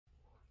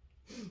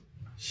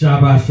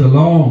Shabbat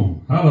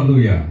Shalom.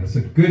 Hallelujah. It's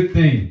a good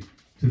thing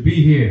to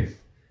be here,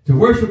 to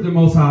worship the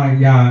Most High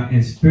Yah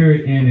in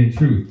spirit and in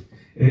truth.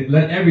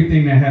 Let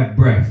everything that have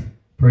breath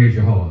praise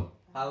Jehovah.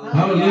 Hallelujah.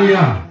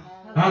 Hallelujah.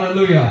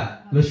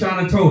 Hallelujah.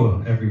 Lashana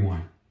Tova,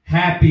 everyone.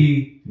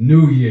 Happy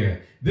New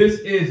Year. This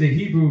is the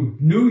Hebrew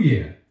New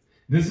Year.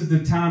 This is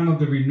the time of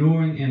the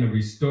renewing and the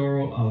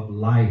restoral of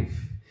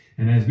life.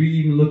 And as we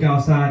even look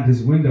outside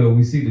this window,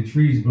 we see the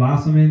trees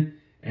blossoming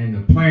and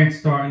the plants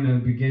starting to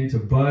begin to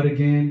bud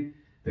again.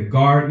 The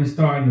garden is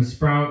starting to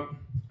sprout.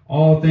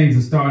 All things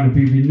are starting to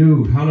be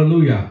renewed.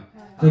 Hallelujah.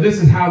 So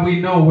this is how we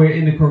know we're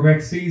in the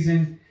correct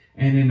season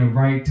and in the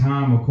right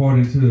time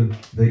according to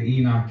the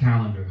Enoch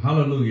calendar.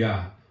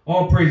 Hallelujah.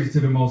 All praises to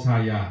the Most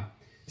High Yah.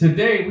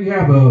 Today we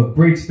have a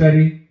great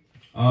study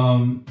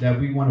that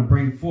we want to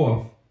bring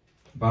forth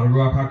by the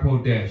Ruach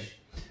HaKodesh.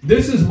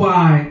 This is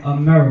why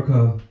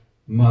America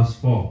must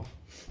fall.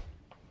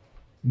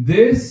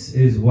 This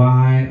is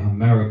why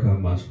America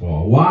must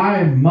fall.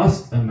 Why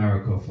must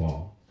America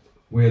fall?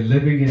 We're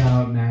living it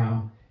out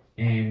now,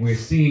 and we're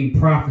seeing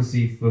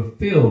prophecy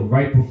fulfilled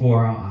right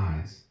before our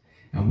eyes.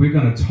 And we're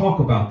going to talk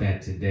about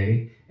that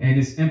today and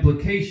its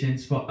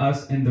implications for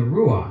us in the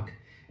Ruach,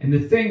 and the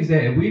things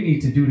that we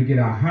need to do to get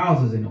our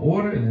houses in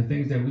order, and the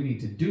things that we need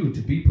to do to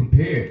be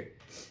prepared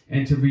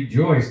and to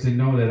rejoice to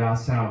know that our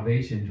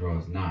salvation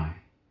draws nigh.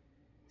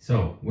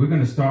 So we're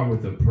going to start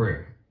with a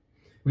prayer.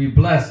 We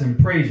bless and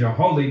praise your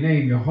holy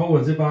name,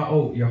 Yahovah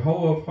Zibaote,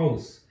 Yahovah of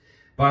hosts,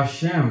 by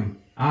Shem,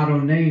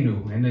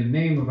 Adonaynu, in the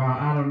name of our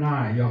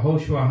Adonai,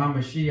 YAHOSHUA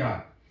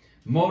HaMashiach,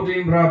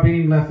 Modim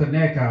Rabim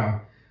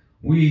Lefaneka.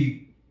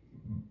 We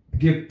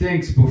give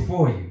thanks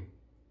before you.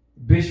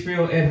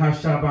 Bishvil et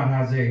ha-Shabbat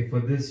hazeh, for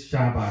this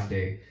Shabbat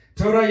day.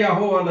 Torah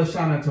Yahovah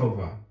Lashana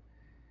Tova.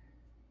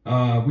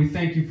 We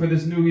thank you for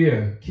this new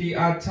year. Ki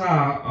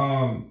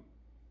ata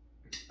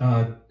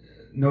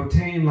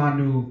notain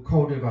lanu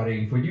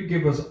kodevarim, for you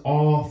give us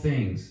all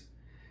things.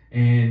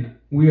 And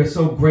we are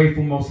so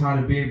grateful, Most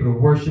High, to be able to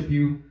worship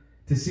you,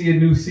 to see a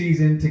new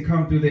season, to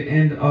come through the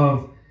end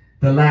of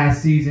the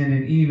last season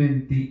and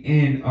even the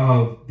end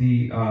of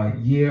the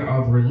year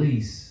of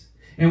release.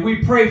 And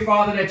we pray,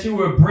 Father, that you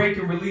will break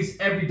and release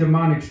every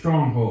demonic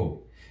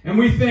stronghold. And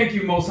we thank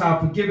you, Most High,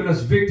 for giving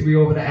us victory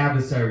over the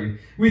adversary.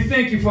 We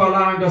thank you for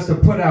allowing us to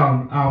put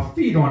our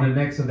feet on the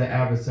necks of the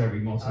adversary,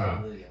 Most High.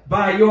 Hallelujah.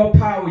 By your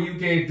power, you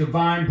gave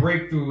divine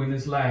breakthrough in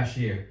this last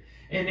year.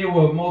 And there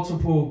were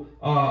multiple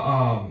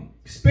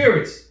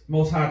spirits,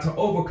 Most High, to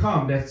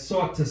overcome that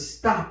sought to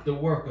stop the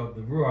work of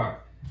the Ruach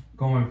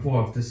going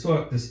forth,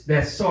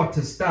 that sought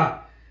to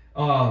stop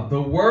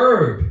the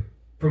word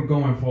from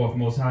going forth,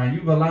 Most High. And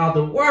you've allowed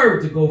the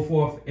word to go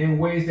forth in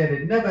ways that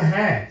it never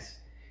has,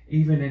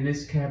 even in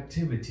this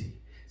captivity.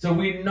 So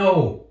we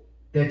know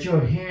that your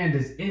hand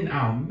is in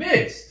our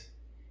midst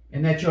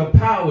and that your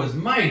power is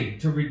mighty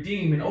to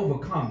redeem and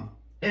overcome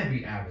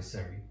every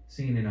adversary,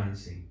 seen and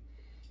unseen.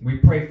 We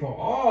pray for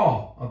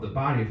all of the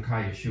body of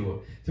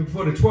khaiyashua,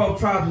 for the 12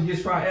 tribes of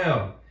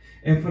Yisrael,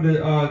 and for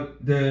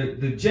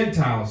the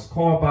Gentiles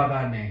called by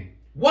thy name.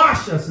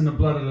 Wash us in the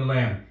blood of the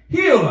Lamb.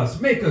 Heal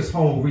us, make us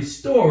whole,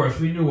 restore us,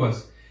 renew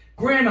us.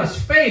 Grant us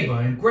favor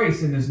and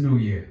grace in this new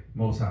year,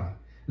 Most High.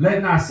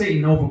 Let not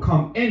Satan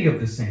overcome any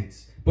of the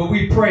saints. But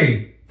we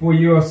pray for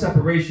your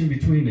separation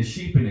between the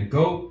sheep and the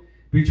goat,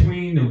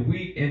 between the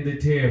wheat and the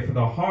tare, for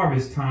the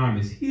harvest time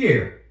is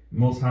here,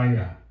 Most High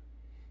Yah.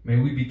 May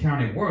we be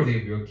counted worthy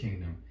of your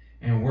kingdom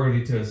and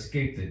worthy to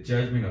escape the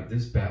judgment of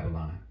this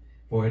Babylon.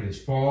 For it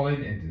is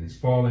fallen, and it is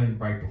fallen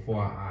right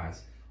before our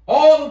eyes.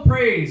 All the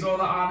praise, all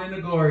the honor, and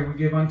the glory we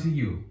give unto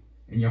you.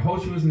 In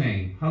YAHOSHUA's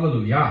name.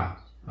 Hallelujah.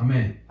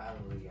 Amen.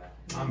 Hallelujah.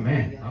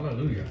 Amen.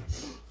 Hallelujah.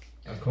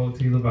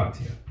 Akoti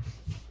Levatia.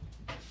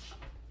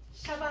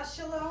 Shabbat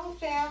Shalom,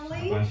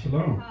 family. Shabbat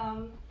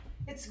Shalom.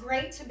 It's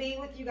great to be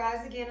with you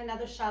guys again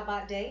another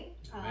Shabbat day.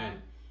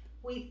 Amen.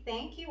 We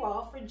thank you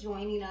all for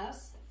joining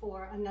us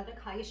for another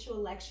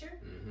khaiyashua lecture.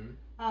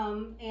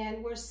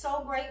 And we're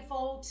so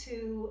grateful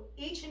to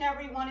each and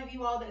every one of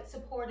you all that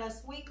support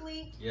us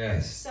weekly.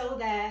 Yes. So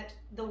that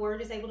the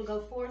word is able to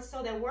go forth,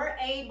 so that we're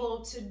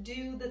able to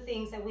do the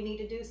things that we need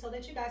to do so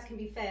that you guys can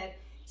be fed.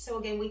 So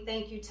again, we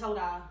thank you,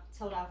 Toda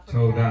for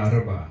you guys.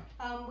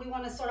 We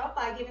want to start off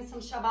by giving some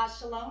Shabbat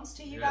Shaloms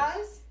to you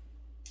guys.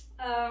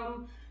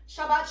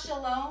 Shabbat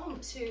Shalom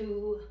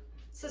to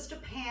Sister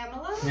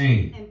Pamela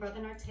and Brother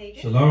Nartagus.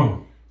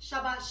 Shalom.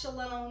 Shabbat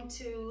Shalom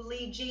to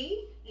Lee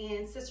G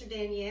and Sister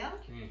Danielle.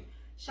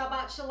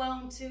 Shabbat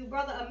Shalom to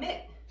Brother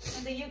Amit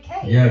in the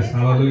UK. Yes,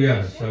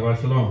 hallelujah.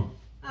 Shabbat Shalom.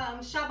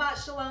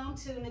 Shabbat Shalom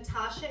to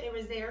Natasha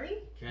Irizarry.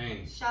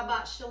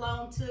 Shabbat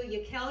Shalom to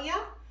Yakelia.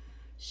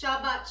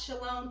 Shabbat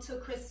Shalom to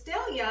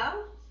Christelia.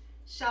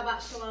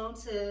 Shabbat Shalom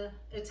to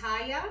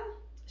Itaya.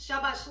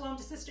 Shabbat Shalom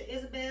to Sister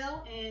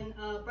Isabel and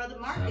Brother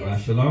Marcus.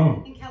 Shabbat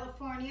Shalom. In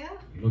California.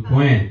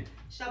 Gwen.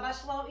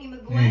 Shabbat Shalom, Ima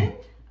Gwen.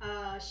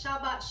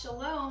 Shabbat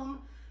Shalom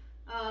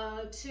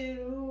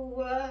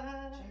to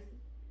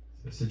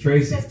Sister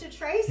Tracy. Sister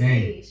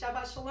Tracy.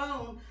 Shabbat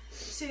Shalom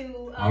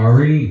to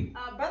Irene.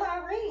 Brother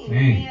Irene.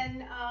 Dang.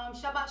 And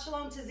Shabbat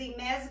Shalom to Z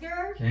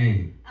Mesger.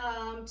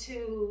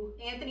 To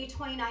Anthony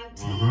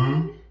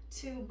 2019.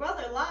 To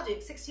Brother Logic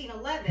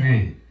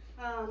 1611.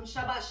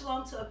 Shabbat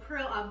Shalom to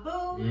April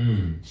Abu.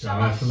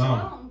 Shabbat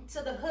Shalom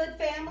to the Hood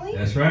family.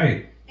 That's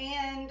right.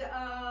 And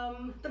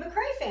the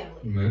McCrae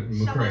family.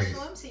 Shabbat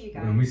Shalom to you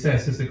guys. And we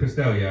said Sister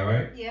Cristelia,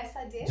 right? Yes,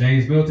 I did.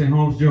 James Milton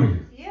Holmes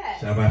Jr.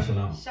 Yes. Shabbat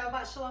Shalom.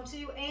 Shabbat Shalom to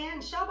you.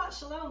 And Shabbat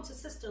Shalom to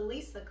Sister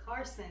Lisa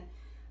Carson.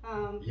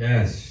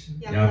 Yes.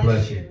 God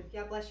bless you.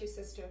 God bless you,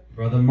 sister.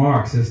 Brother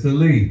Mark, Sister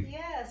Lee.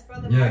 Yes,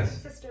 Brother Mark and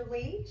Sister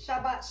Lee.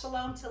 Shabbat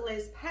Shalom to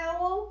Liz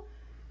Powell.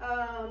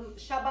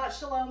 Shabbat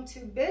Shalom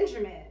to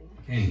Benjamin.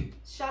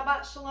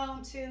 Shabbat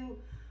Shalom to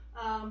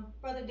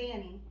Brother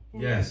Danny.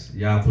 Yes.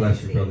 God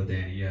bless you, Brother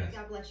Danny. Yes.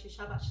 God bless you.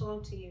 Shabbat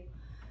Shalom to you.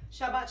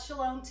 Shabbat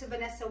Shalom to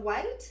Vanessa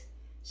White.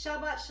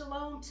 Shabbat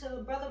Shalom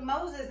to Brother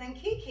Moses and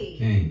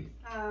Kiki.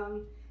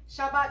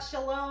 Shabbat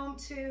Shalom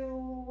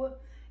to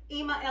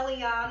Ima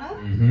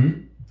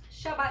Eliana.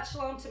 Shabbat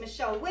Shalom to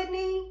Michelle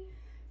Whitney.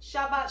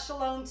 Shabbat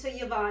Shalom to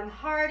Yvonne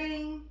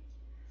Harding.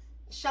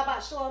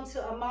 Shabbat Shalom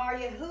to Amar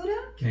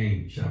Yehuda.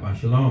 Shabbat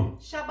Shalom.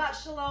 Shabbat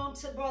Shalom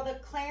to Brother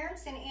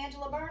Clarence and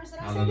Angela Burns. Did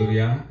I say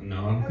Hallelujah.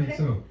 No, I don't think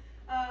so.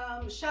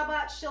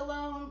 Shabbat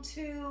Shalom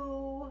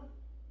to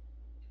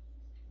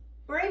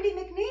Brandy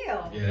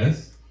McNeil.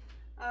 Yes.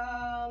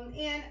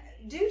 And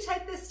do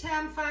take this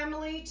time,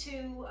 family,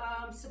 to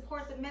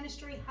support the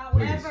ministry.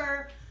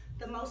 However,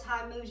 the Most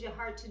High moves your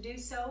heart to do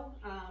so.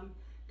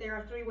 There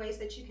are 3 ways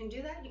that you can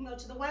do that. You can go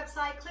to the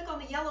website, click on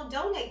the yellow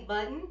donate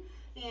button,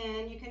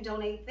 and you can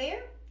donate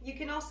there. You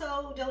can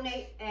also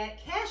donate at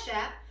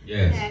CashApp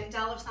at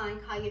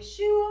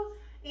 $khaiyashua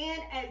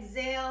and at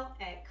Zelle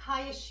at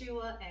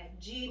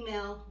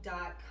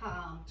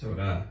khaiyashua@gmail.com.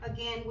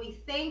 Again, we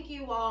thank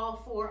you all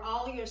for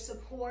all your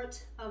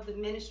support of the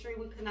ministry.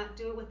 We could not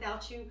do it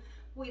without you.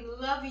 We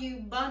love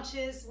you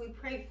bunches. We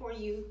pray for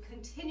you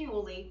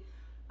continually.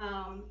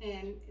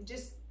 And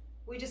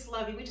we just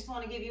love you. We just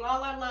want to give you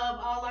all our love,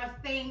 all our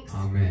thanks,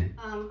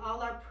 all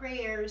our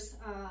prayers,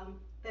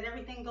 that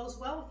everything goes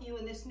well with you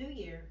in this new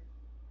year.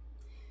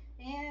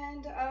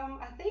 And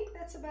I think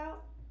that's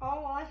about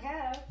all I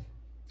have.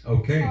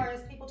 Okay. As far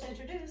as people to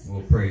introduce.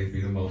 Well, praise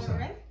be the Most High.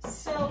 Right.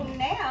 So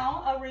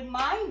now a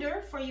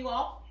reminder for you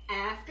all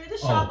after the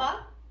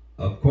Shabbat.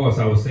 Of course,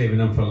 I was saving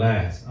them for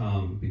last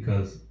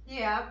because.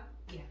 Yeah.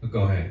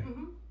 Go ahead.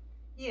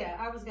 Yeah,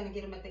 I was gonna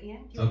get them at the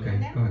end. Okay, go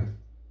ahead. Go ahead.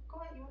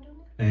 You want to do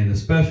that? And a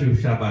special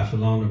Shabbat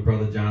Shalom to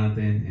Brother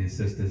Jonathan and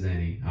Sister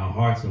Zenny. Our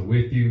hearts are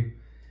with you.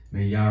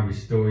 May Yah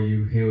restore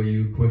you, heal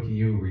you, quicken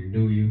you,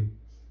 renew you,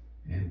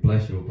 and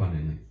bless you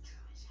abundantly.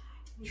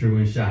 True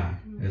and shy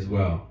as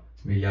well.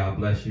 May Yah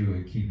bless you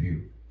and keep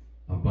you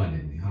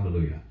abundantly.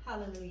 Hallelujah.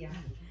 Hallelujah.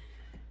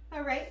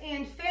 All right,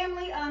 and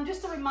family,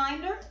 just a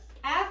reminder,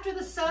 after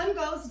the sun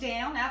goes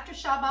down, after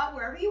Shabbat,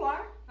 wherever you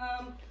are,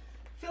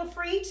 feel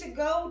free to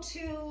go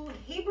to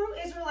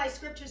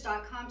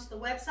HebrewIsraeliteScriptures.com to the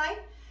website,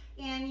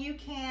 and you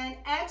can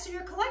add to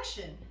your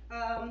collection.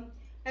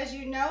 As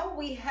you know,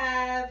 we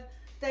have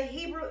the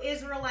Hebrew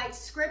Israelite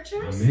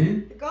Scriptures,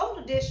 the Gold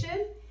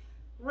Edition,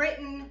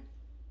 written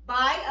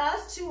by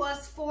us, to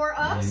us, for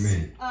us.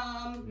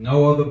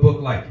 No other book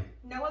like it.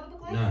 No other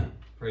book like it? None.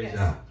 Praise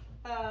God.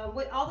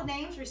 With all the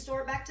names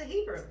restored back to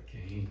Hebrew.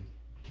 Okay.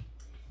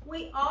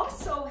 We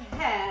also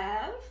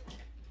have,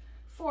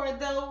 for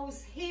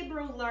those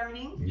Hebrew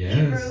learning,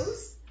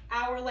 Hebrews,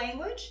 our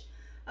language,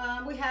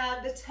 we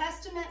have the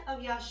Testament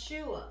of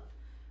YAHOWAH.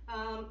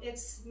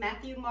 It's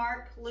Matthew,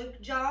 Mark, Luke,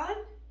 John,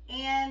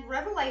 and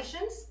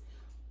Revelations,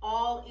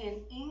 all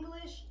in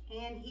English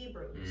and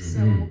Hebrew.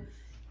 So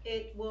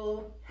it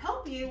will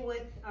help you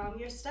with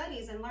your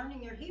studies and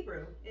learning your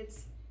Hebrew.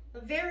 It's a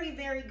very,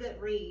 very good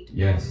read.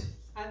 Yes.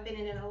 I've been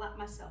in it a lot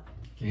myself.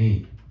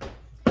 Okay.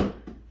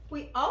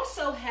 We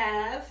also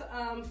have,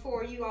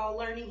 for you all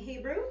learning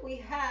Hebrew, we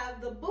have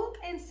the Book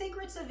and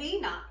Secrets of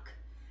Enoch.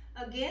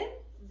 Again,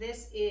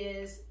 this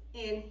is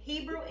in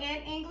Hebrew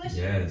and English.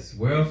 Yes.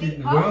 Well,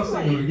 the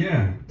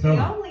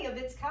only of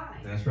its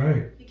kind. That's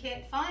right. You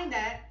can't find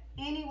that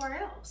anywhere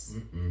else.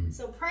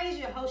 So praise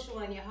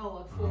YAHOSHUA and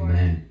YAHOWAH for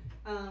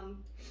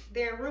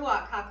their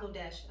Ruach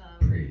HaKodesh,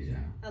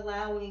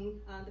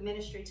 allowing the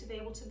ministry to be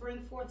able to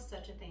bring forth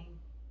such a thing.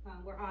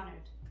 We're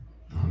honored.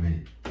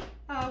 Amen.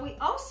 We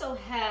also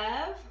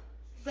have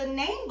the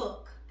name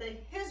book, the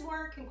His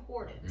Word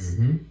Concordance.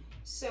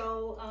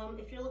 So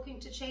if you're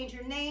looking to change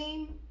your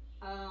name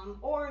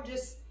or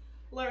just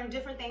learn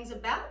different things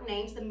about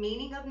names, the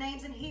meaning of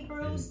names in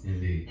Hebrew,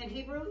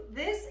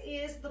 this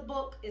is the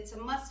book. It's a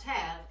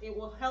must-have. It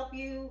will help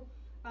you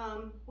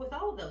with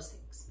all of those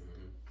things.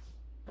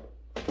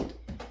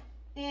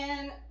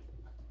 And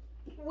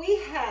we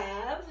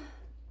have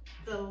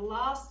the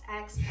Lost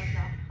Acts of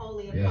the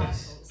Holy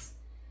Apostles.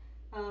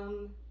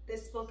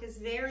 This book is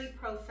very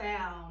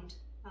profound.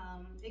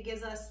 It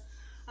gives us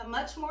a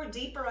much more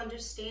deeper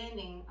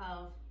understanding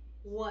of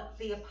what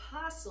the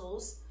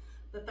apostles,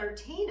 the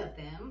 13 of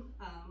them,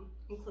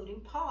 including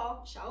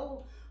Paul,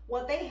 Shaul,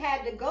 what they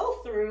had to go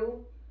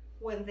through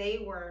when they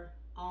were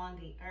on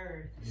the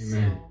earth.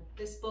 Amen. So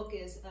This book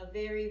is a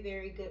very,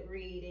 very good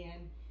read,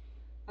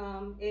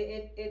 and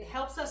it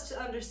helps us to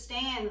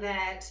understand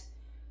that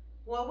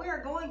what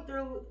we're going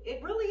through,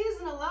 it really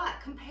isn't a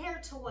lot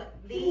compared to what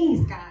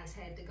these guys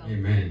had to go through.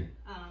 Amen.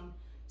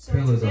 So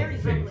it's a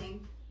very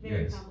humbling,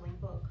 humbling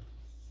book.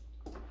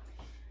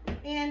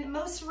 And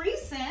most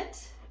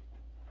recent,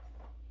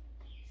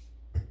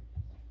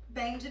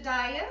 Bang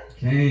JediYAH.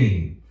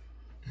 Cain.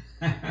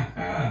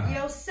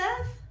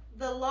 Yosef,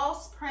 the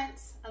Lost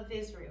Prince of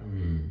Israel.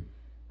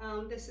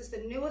 This is the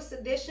newest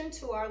addition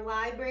to our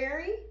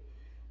library.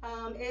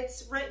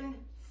 It's written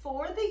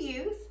for the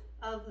youth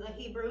of the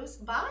Hebrews,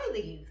 by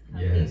the youth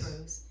of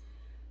Hebrews.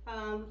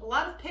 A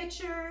lot of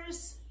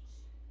pictures,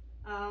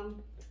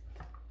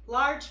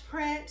 large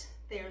print.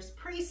 There's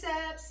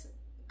precepts,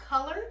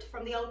 colored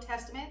from the Old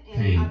Testament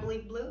in, I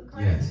believe, blue,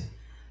 correct?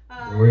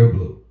 Yes, royal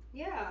blue.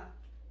 Yeah.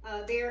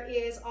 There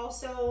is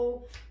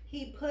also,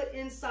 he put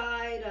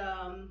inside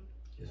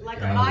like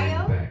a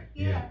bio.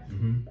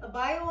 A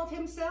bio of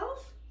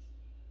himself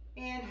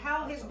and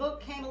how his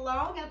book came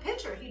along, and a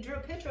picture. He drew a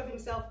picture of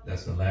himself.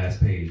 That's the last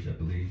page, I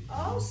believe.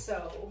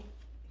 Also,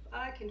 if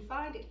I can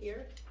find it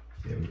here.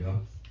 There we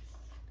go.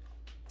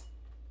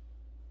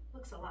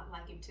 Looks a lot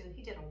like him too.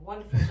 He did a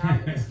wonderful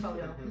job with this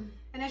photo.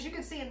 And as you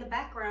can see in the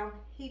background,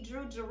 he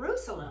drew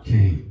Jerusalem.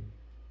 King.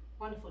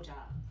 Wonderful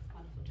job.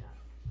 Wonderful job.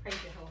 Praise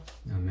Yehovah.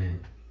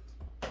 Amen.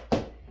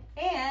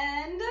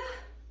 And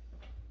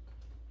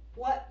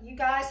what you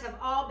guys have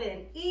all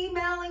been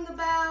emailing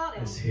about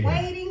and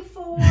waiting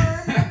for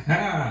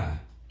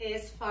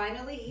is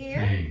finally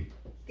here. King.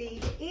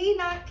 The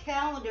Enoch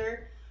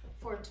calendar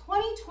for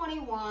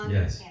 2021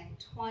 and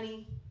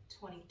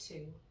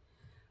 2022.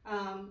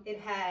 It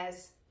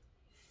has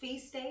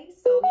feast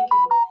days, so you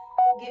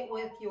can get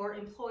with your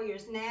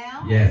employers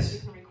now. Yes.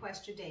 You can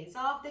request your days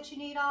off that you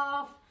need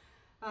off.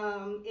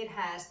 It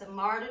has the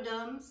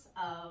martyrdoms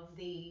of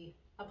the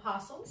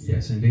apostles.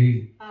 Yes,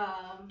 indeed.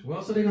 Where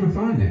else are they going to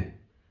find that?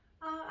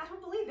 I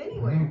don't believe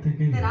anywhere. I don't think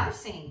anywhere that I've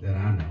seen. That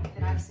I know.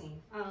 That I've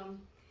seen.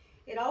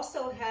 It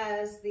also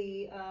has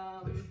the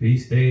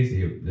feast days,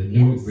 the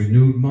new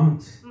renewed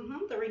months.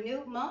 The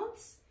renewed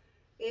months.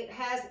 It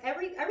has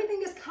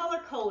everything is color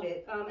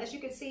coded. As you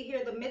can see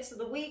here, the midst of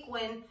the week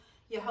when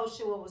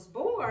YAHOSHUA was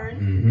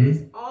born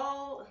is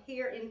all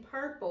here in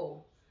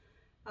purple.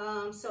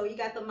 So you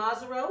got the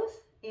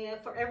Mazaroth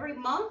for every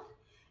month,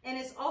 and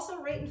it's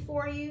also written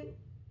for you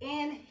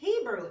in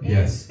Hebrew, and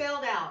it's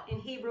spelled out in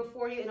Hebrew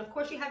for you. And of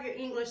course you have your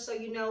English, so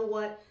you know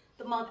what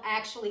the month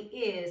actually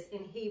is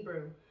in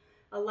Hebrew.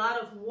 A lot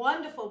of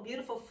wonderful,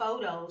 beautiful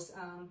photos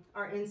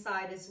are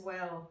inside as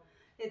well.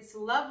 It's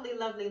lovely,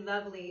 lovely,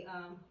 lovely.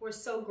 We're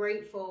so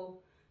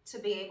grateful to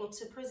be able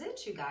to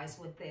present you guys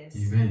with this.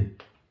 Amen.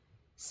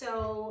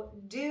 So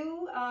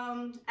do,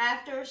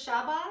 after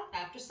Shabbat,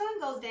 after sun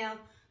goes down,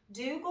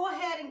 do go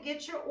ahead and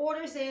get your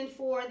orders in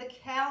for the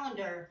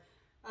calendar.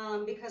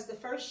 Because the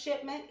first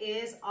shipment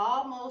is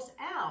almost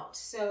out.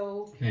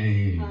 So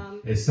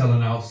it's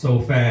selling out so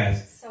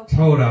fast.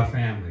 Told our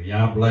family,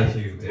 y'all bless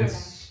you.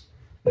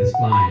 It's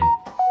flying.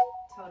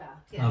 Toda.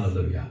 Yes.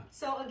 Hallelujah.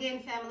 So again,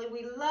 family,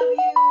 we love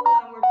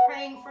you. We're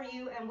praying for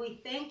you, and we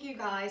thank you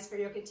guys for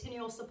your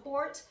continual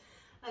support.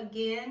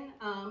 Again,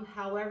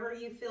 however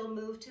you feel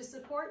moved to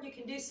support, you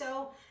can do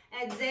so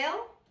at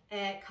Zelle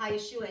at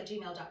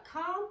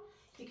khaiyashua@gmail.com.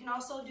 You can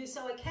also do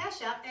so at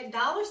CashApp at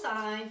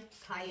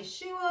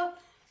 $khaiyashua.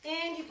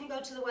 And you can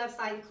go to the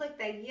website and click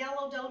that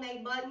yellow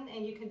donate button,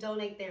 and you can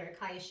donate there at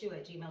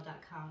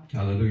khaiyashua@gmail.com.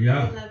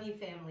 Hallelujah. We love you,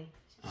 family.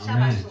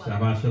 Amen. Shabbat shalom.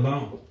 Shabbat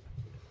shalom.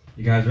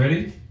 You guys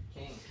ready?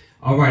 Okay.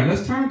 All right,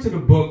 let's turn to the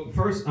book.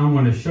 First, I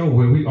want to show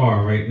where we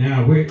are right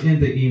now. We're in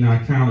the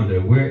Enoch calendar.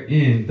 We're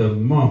in the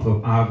month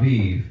of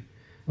Aviv.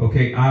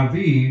 Okay,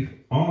 Aviv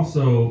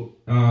also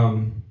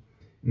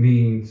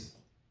means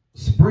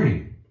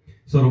spring.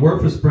 So the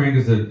word for spring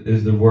is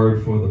the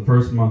word for the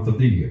first month of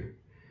the year.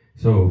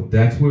 So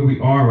that's where we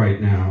are right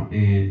now.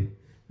 And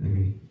let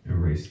me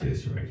erase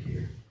this right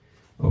here.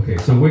 Okay,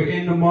 so we're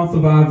in the month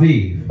of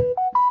Aviv.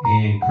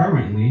 And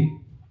currently,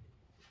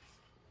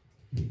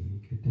 let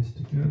me get this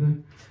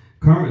together.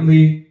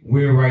 Currently,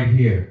 we're right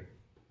here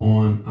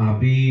on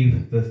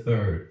Aviv the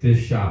 3rd, this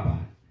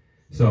Shabbat.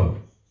 So,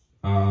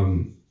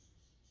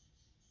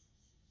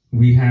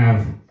 we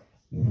have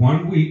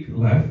 1 week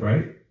left,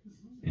 right?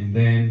 And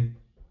then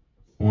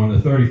on the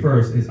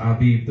 31st is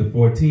Aviv the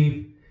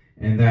 14th.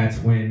 And that's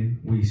when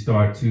we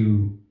start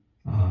to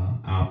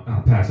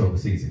our Passover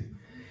season.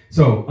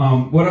 So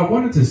what I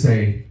wanted to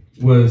say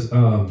was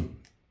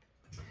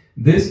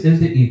this is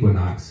the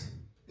equinox,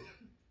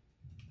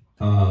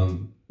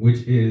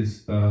 which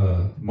is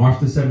March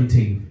the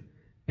 17th,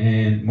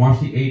 and March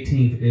the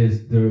 18th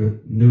is the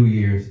New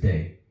Year's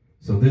Day.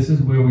 So this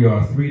is where we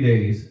are 3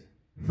 days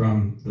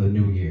from the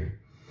New Year.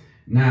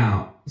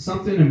 Now,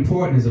 something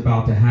important is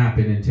about to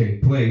happen and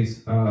take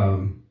place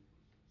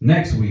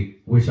next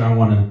week, which I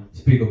want to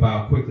speak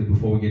about quickly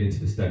before we get into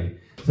the study.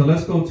 So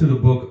let's go to the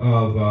book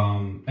of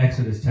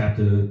Exodus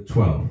chapter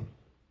 12.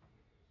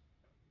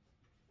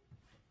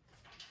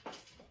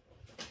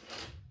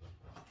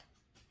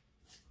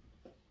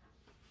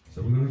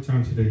 we're going to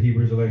turn to the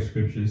Hebrew Israelite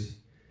scriptures.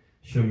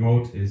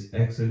 Shemot is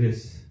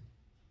Exodus.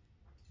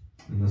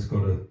 And let's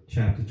go to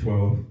chapter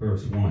 12,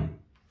 verse 1.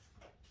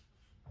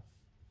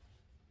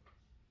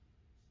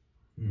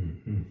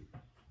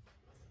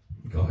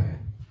 Go ahead.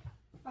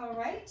 All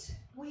right.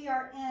 We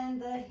are in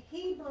the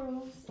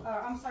Hebraic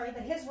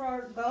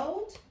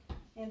Gold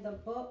in the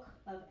book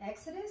of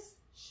Exodus.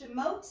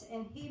 Shemot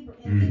in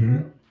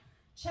Hebrew.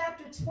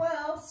 Chapter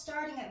 12,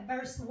 starting at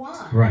verse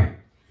 1. Right.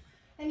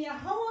 And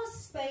Yahuwah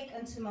spake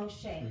unto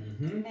Moshe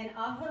and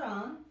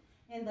Aharon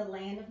in the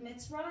land of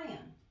Mitzrayim,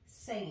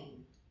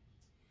 saying,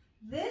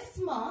 This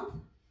month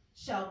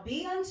shall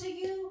be unto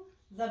you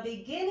the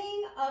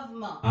beginning of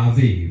months.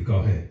 Aviv, go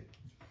ahead.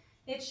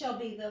 It shall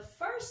be the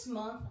first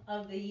month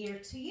of the year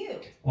to you.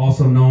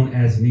 Also known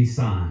as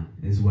Nisan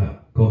as well.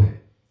 Go ahead.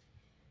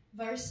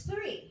 Verse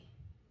 3.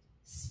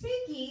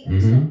 Speak ye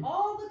unto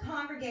all the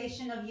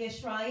congregation of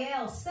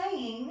Yisrael,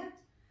 saying,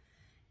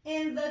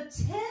 In the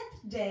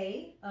 10th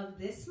day of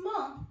this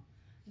month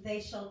they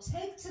shall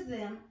take to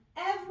them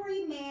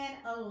every man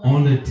a lamb.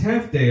 On the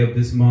 10th day of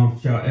this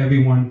month shall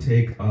everyone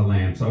take a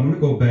lamb. So I'm going to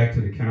go back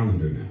to the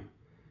calendar now.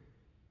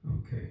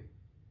 Okay.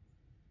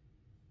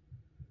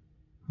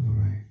 All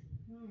right.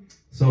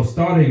 So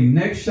starting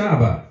next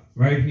Shabbat,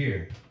 right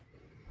here,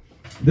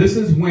 this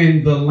is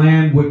when the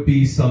lamb would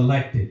be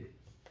selected.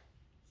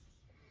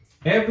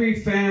 Every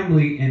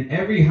family and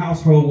every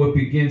household would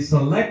begin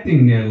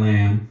selecting their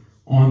lamb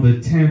on the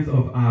 10th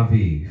of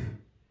Aviv,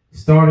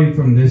 starting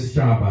from this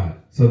Shabbat.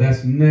 So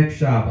that's next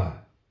Shabbat.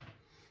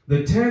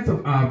 The 10th of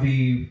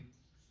Aviv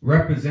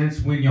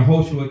represents when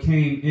YAHOSHUA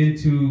came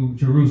into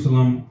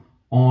Jerusalem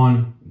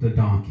on the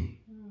donkey.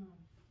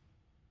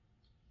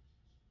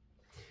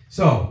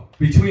 So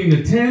between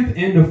the 10th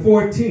and the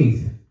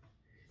 14th,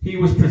 he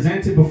was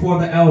presented before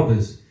the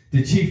elders,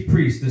 the chief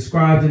priests, the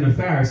scribes, and the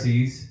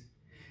Pharisees,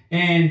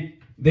 and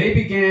they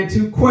began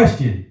to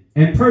question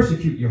and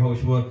persecute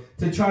YAHOSHUA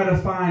to try to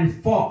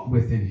find fault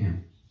within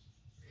him.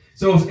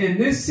 So it's in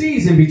this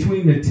season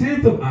between the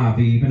 10th of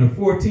Aviv and the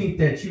 14th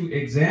that you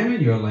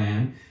examine your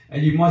lamb,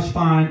 and you must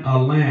find a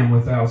lamb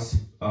without,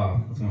 I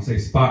was going to say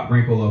spot,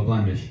 wrinkle, or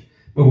blemish,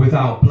 but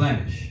without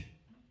blemish.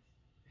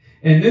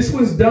 And this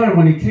was done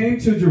when he came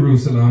to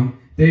Jerusalem.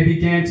 They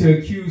began to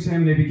accuse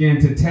him. They began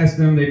to test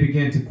him. They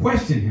began to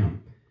question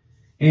him.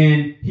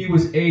 And he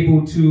was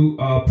able to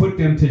put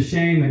them to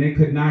shame, and they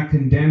could not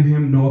condemn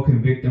him nor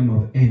convict him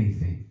of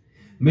anything,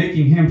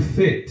 making him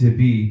fit to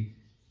be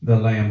the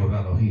Lamb of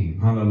Elohim.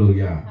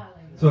 Hallelujah. Hallelujah.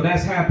 So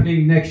that's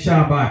happening next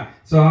Shabbat.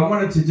 So I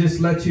wanted to just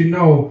let you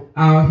know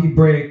our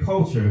Hebraic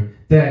culture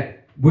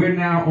that we're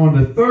now on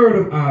the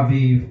 3rd of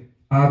Aviv.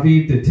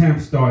 Aviv, the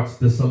 10th, starts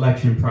the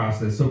selection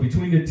process. So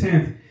between the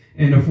 10th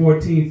and the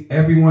 14th,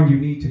 everyone, you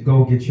need to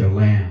go get your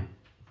lamb.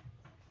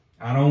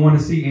 I don't want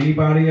to see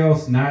anybody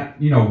else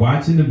not,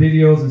 watching the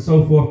videos and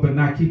so forth, but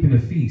not keeping the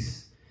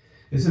feast.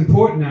 It's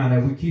important now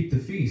that we keep the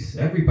feast.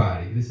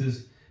 Everybody,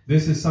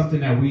 this is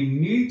something that we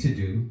need to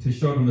do to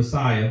show the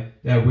Messiah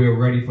that we're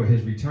ready for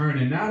his return.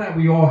 And now that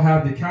we all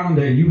have the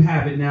calendar and you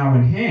have it now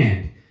in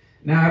hand,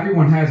 now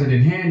everyone has it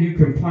in hand, you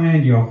can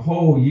plan your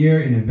whole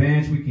year in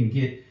advance. We can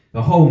get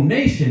the whole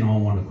nation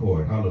on one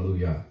accord.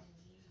 Hallelujah.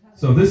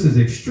 So this is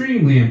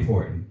extremely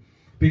important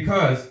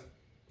because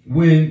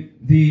when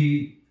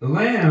the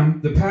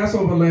lamb, the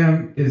Passover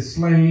lamb, is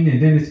slain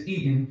and then it's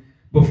eaten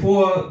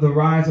before the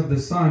rise of the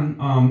sun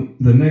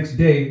the next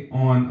day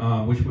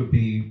on which would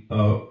be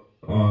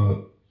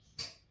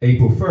April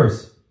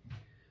 1st.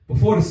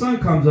 Before the sun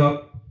comes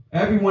up,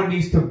 everyone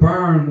needs to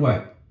burn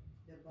what?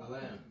 The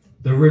lamb.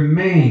 The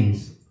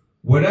remains.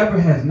 Whatever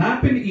has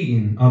not been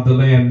eaten of the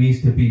lamb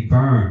needs to be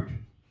burned.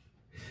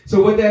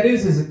 So what that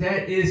is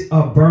that is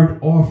a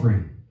burnt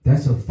offering.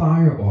 That's a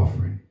fire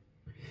offering.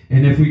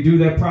 And if we do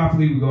that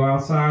properly, we go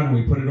outside and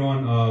we put it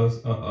on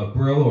a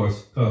grill or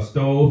a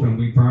stove and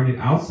we burn it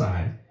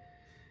outside.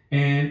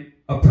 And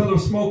a pillar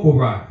of smoke will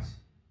rise.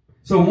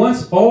 So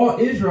once all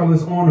Israel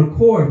is on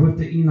accord with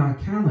the Enoch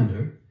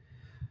calendar,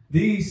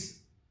 these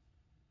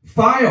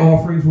fire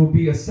offerings will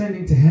be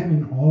ascending to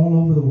heaven all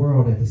over the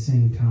world at the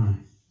same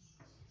time.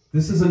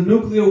 This is a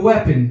nuclear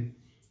weapon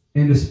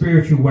in the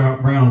spiritual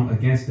realm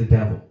against the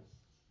devil.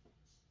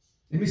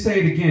 Let me say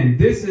it again.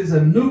 This is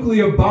a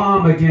nuclear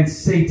bomb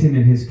against Satan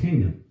and his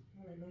kingdom.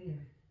 Hallelujah.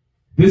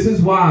 This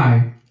is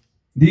why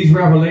these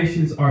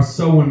revelations are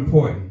so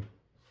important.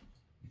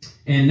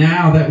 And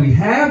now that we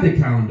have the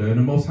calendar and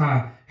the Most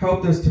High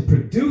helped us to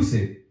produce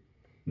it,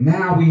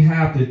 now we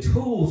have the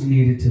tools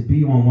needed to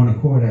be on one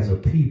accord as a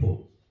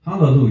people.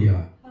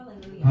 Hallelujah.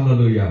 Hallelujah.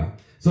 Hallelujah.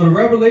 So the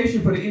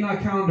revelation for the Enoch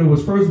calendar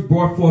was first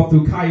brought forth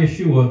through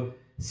KHAI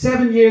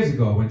 7 years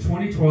ago in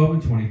 2012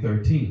 and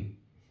 2013.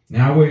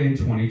 Now we're in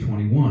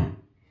 2021.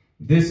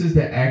 This is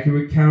the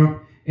accurate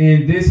count,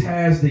 and this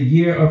has the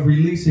year of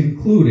release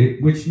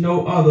included, which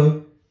no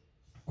other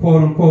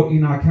quote-unquote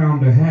Enoch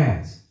calendar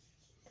has.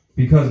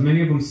 Because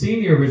many of them seen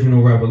the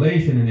original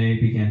revelation and they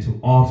began to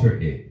alter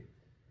it.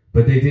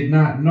 But they did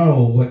not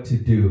know what to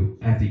do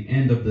at the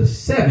end of the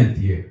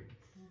 7th year.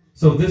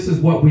 So this is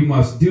what we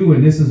must do,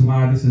 and this is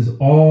why this is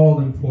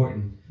all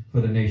important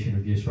for the nation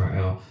of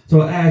Yisrael.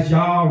 So as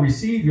y'all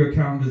receive your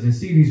calendars and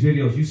see these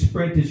videos, you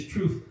spread this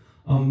truth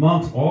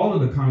amongst all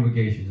of the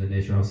congregations in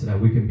Israel so that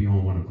we can be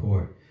on one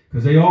accord.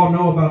 Because they all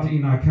know about the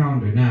Enoch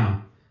calendar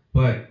now,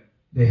 but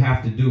they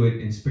have to do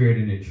it in spirit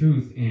and in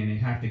truth, and they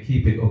have to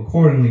keep it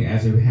accordingly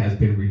as it has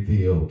been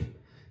revealed.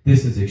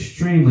 This is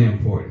extremely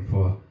important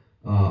for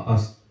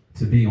us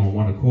to be on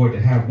one accord,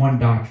 to have one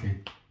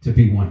doctrine, to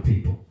be one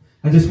people.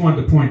 I just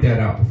wanted to point that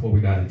out before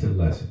we got into the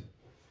lesson.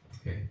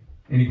 Okay.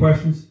 Any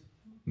questions?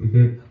 We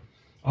good?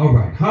 All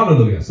right.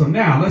 Hallelujah. So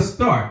now let's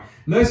start.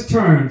 Let's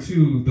turn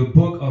to the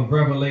book of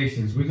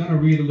Revelations. We're going to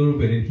read a little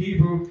bit in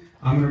Hebrew.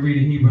 I'm going to read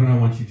in Hebrew, and I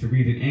want you to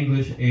read in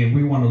English, and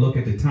we want to look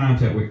at the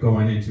times that we're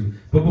going into.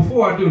 But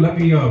before I do, let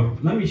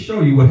me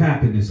show you what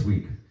happened this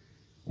week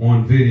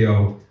on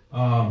video.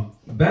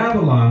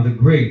 Babylon the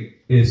Great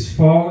is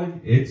falling.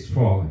 It's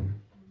falling.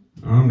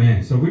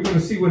 Amen. So we're going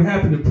to see what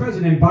happened to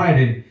President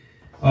Biden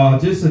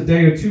just a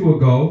day or two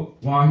ago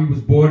while he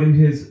was boarding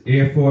his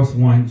Air Force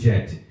One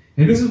jet.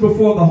 And this is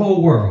before the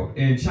whole world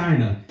and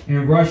China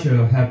and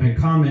Russia have been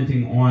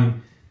commenting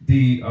on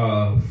the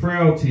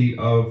frailty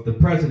of the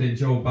President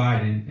Joe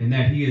Biden and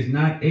that he is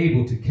not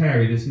able to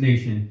carry this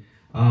nation.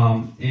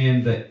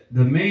 And the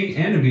main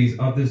enemies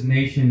of this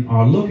nation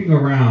are looking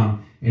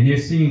around and they're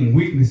seeing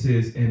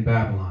weaknesses in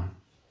Babylon.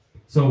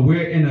 So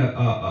we're in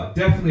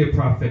definitely a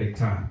prophetic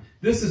time.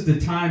 This is the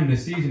time in the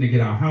season to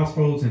get our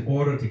households in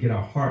order, to get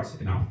our hearts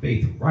and our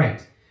faith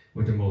right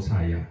with the Most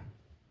High Yah.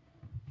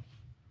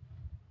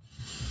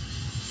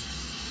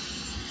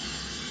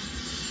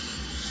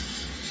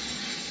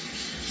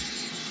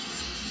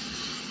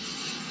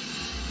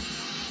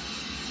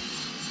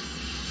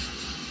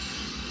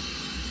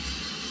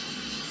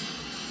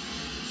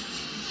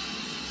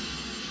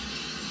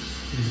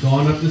 He's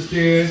going up the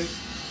stairs.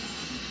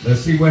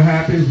 Let's see what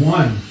happens.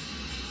 1,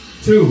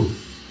 2,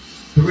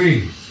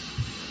 3.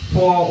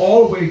 Fall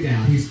all the way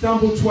down. He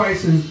stumbled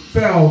twice and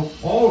fell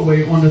all the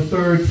way on the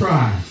third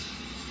try.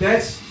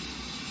 That's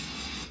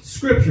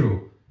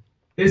scriptural.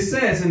 It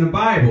says in the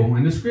Bible,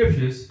 in the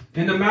scriptures,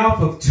 in the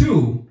mouth of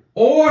 2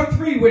 or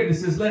 3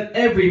 witnesses, let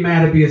every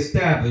matter be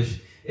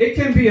established. It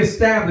can be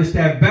established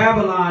that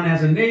Babylon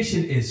as a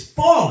nation is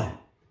fallen.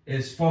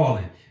 It's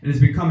fallen. And it's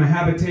become a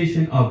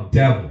habitation of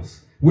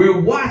devils.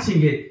 We're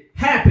watching it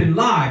happen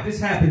live.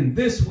 This happened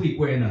this week.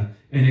 We're in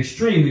an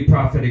extremely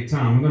prophetic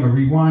time. We're going to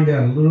rewind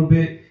that a little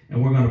bit.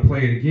 And we're going to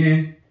play it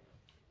again.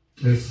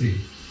 Let's see.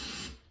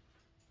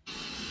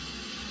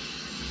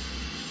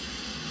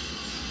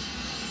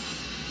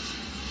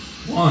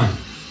 One,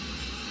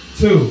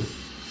 2,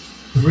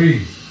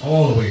 3,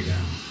 all the way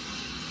down.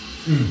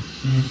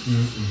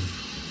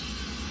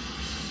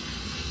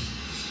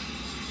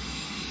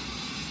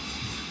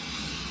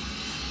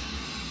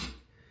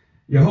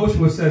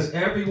 YAHOSHUA says,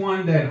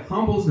 everyone that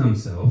humbles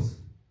themselves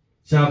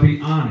shall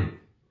be honored,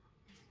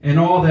 and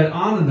all that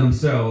honor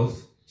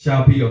themselves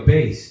shall be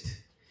abased.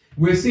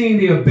 We're seeing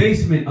the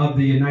abasement of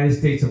the United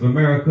States of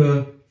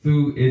America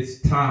through its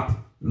top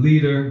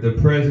leader, the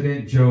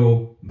President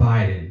Joe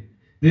Biden.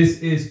 This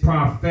is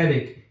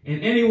prophetic,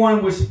 and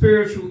anyone with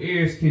spiritual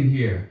ears can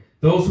hear.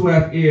 Those who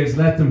have ears,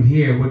 let them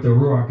hear what the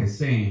Ruach is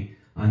saying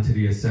unto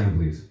the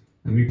assemblies.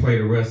 Let me play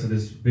the rest of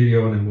this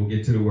video, and then we'll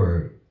get to the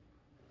word.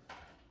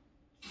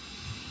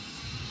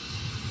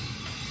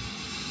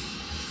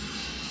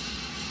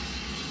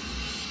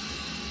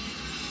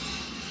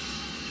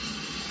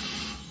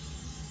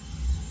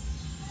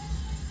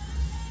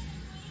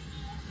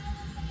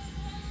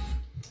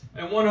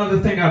 And one other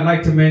thing I'd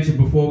like to mention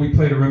before we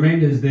play the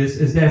remainder is this,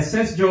 is that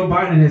since Joe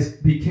Biden has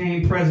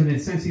became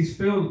president, since he's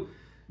filled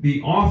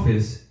the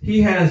office,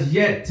 he has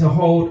yet to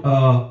hold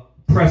a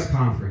press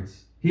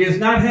conference. He has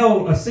not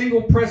held a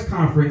single press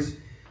conference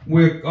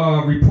where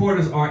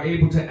reporters are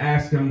able to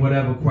ask him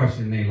whatever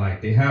question they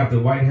like. They have the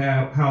White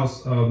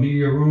House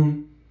media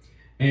room,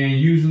 and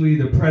usually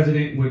the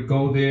president would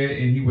go there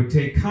and he would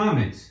take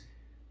comments.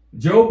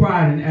 Joe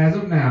Biden, as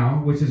of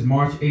now, which is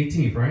March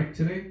 18th, right,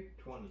 today?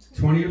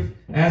 20th.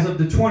 As of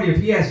the 20th,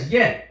 he has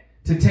yet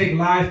to take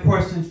live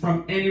questions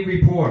from any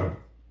reporter.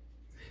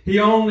 He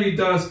only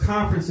does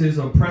conferences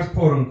or press,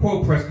 quote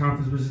unquote, press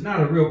conference, which is not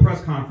a real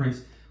press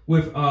conference,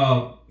 with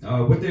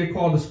what they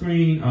call the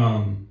screen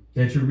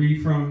that you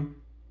read from.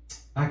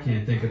 I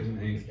can't think of the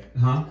name.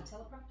 Huh?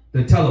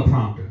 The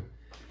teleprompter.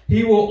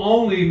 He will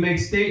only make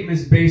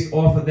statements based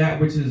off of that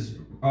which is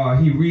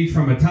he reads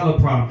from a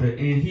teleprompter,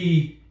 and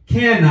he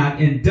cannot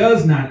and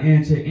does not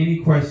answer any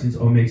questions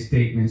or make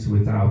statements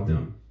without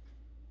them.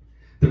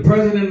 The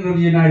President of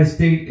the United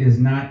States is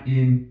not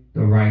in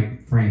the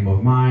right frame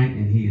of mind,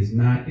 and he is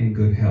not in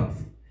good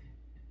health.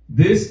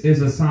 This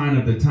is a sign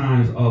of the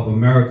times of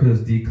America's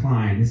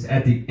decline. It's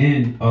at the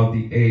end of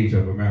the age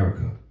of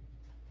America.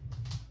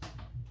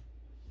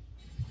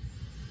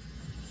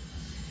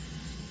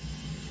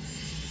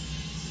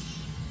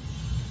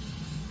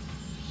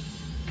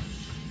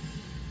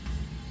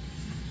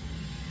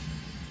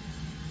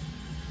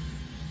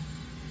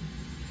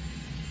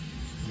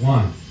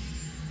 One,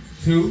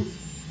 2,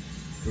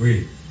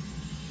 3.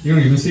 You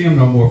don't even see him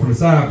no more from the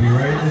side view,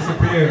 right?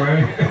 Disappeared,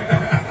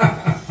 right?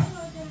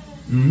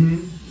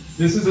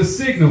 This is a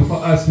signal for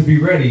us to be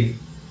ready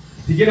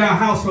to get our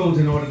households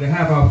in order to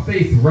have our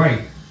faith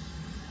right.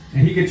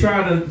 And he could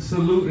try to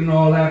salute and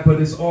all that,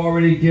 but it's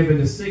already given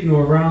the signal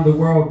around the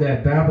world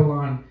that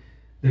Babylon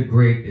the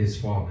Great is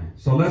falling.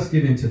 So let's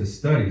get into the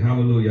study.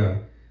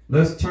 Hallelujah.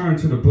 Let's turn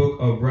to the book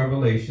of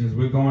Revelations.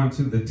 We're going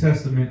to the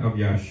Testament of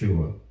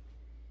YAHOWAH.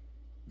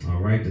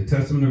 All right, the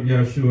Testament of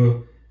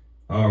YAHOWAH,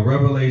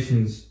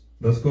 Revelations,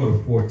 let's go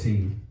to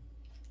 14.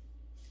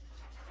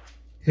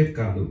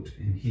 Hitgalut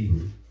in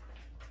Hebrew,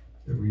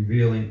 the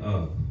revealing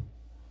of.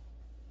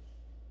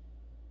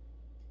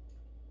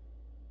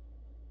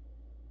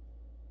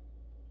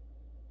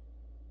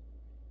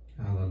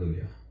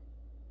 Hallelujah.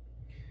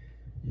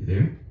 You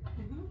there?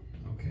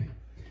 Okay.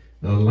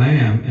 The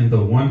Lamb and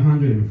the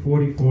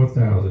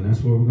 144,000.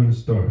 That's where we're going to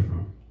start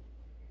from.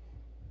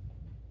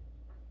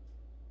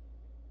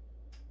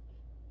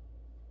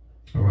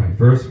 All right,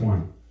 verse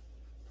 1.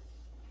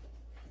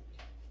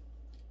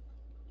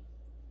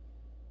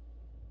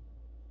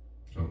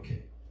 Okay.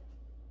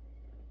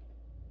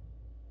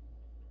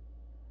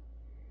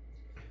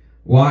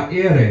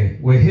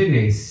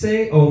 Wahine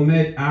se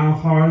omed al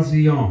har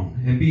Zion,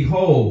 and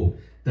behold,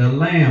 the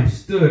Lamb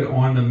stood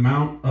on the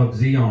Mount of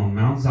Zion,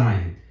 Mount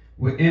Zion,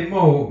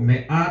 Imo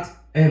me'at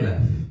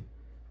Aleph,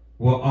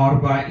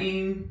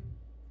 arba'in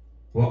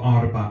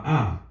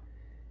arba'ah,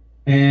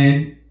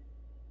 and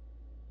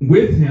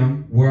with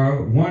him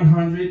were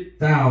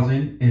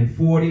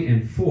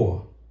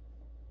 100,044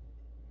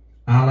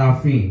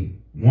 alafim,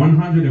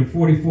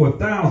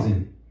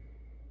 144,000.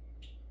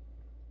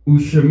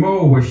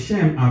 Ushemo wa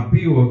Shem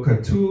abiwa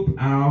katub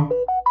al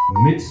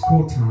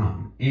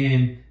mitzkotam,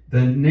 and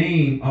the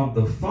name of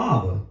the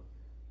Father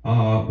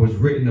was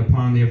written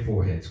upon their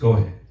foreheads. Go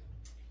ahead.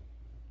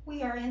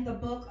 We are in the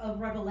book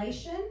of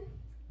Revelation,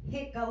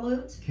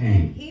 Hitgalut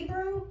in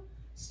Hebrew,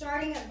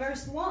 starting at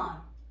verse 1.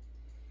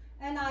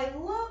 And I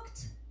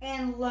looked,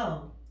 and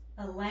lo,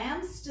 a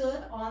lamb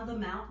stood on the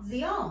Mount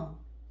Zion,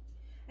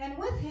 and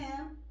with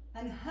him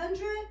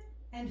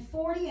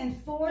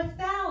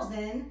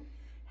 144,000,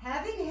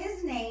 having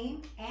his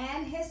name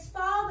and his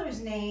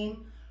Father's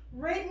name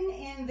written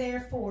in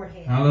their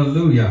foreheads.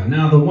 Hallelujah.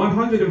 Now the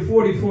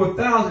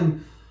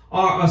 144,000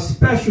 are a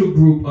special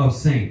group of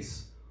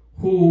saints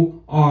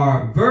who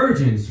are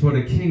virgins for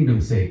the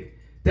kingdom's sake.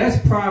 That's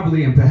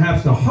probably and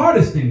perhaps the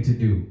hardest thing to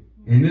do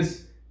in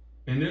this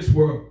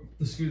world.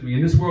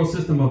 In this world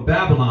system of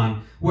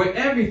Babylon, where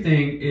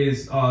everything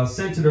is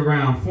centered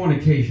around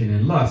fornication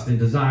and lust and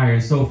desire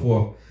and so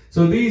forth.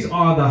 So these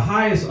are the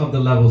highest of the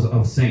levels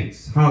of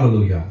saints.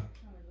 Hallelujah.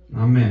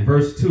 Amen.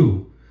 Verse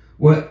 2.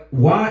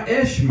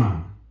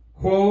 Wa'eshma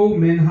quo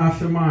min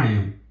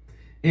hashamayim,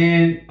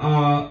 and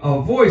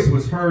a voice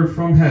was heard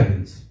from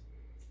heavens.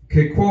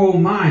 Kekwo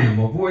mayim,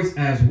 a voice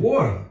as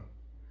water.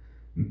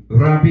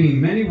 Rabim,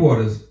 many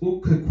waters.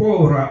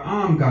 Ukekwo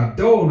ra'am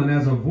gadol, and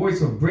as a voice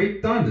of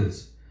great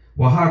thunders.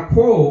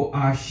 Wahakwo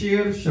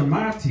ashir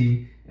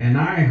shamati, and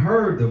I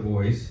heard the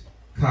voice.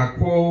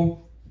 Kakwo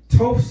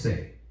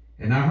tofse,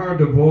 and I heard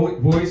the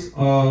voice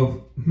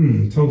of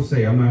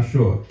tofse, I'm not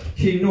sure.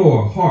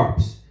 Kinor,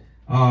 harps.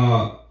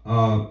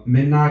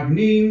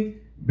 Menagnim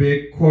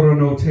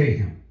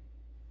bikoronotehem.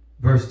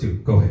 Verse 2.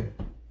 Go ahead.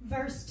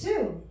 Verse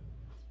 2.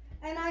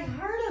 And I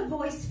heard a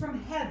voice from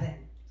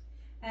heaven,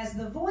 as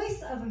the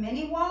voice of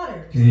many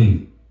waters,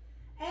 and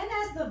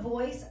as the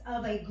voice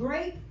of a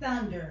great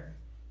thunder.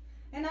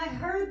 And I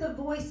heard the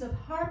voice of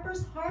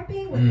harpers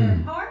harping with their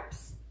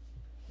harps.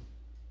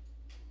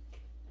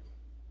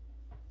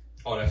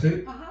 Oh, that's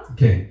it?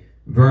 Okay.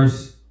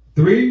 Verse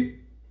 3.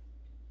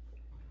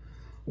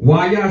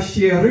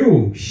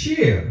 Wayashiru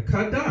shir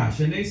kadash,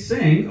 and they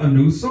sang a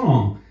new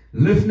song.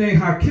 Lifnei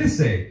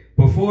hakise,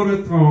 before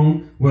the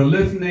throne were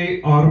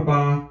lifnei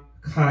arba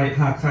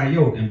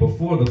hakayot, and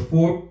before the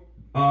four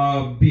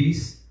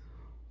beasts.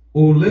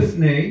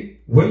 Ulifnei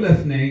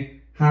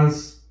welifnei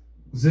has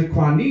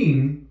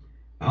zikwanim,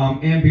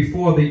 and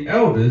before the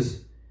elders,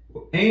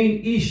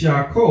 Ain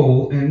Isha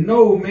Kol, and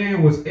no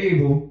man was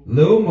able,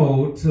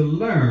 Lilmo, to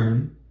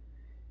learn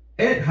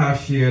Et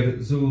Hashir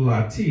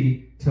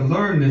Zulati, to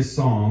learn this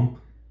song,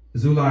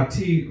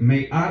 Zulati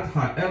Me'at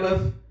Ha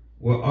Aleph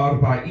wa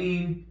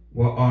Arba'in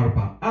wa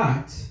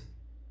Arba'at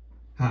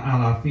Ha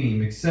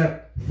Alafim,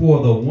 except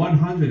for the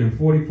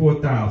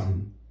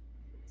 144,000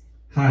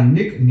 Ha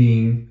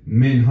Niknim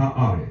Min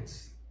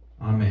Haaretz.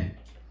 Amen.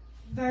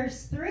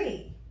 Verse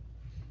 3.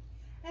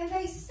 And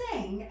they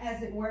sang,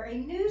 as it were, a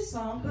new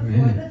song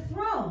before the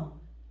throne,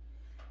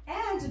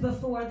 and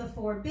before the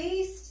four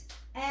beasts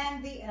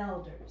and the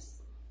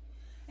elders.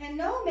 And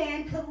no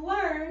man could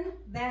learn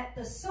that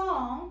the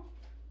song,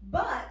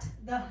 but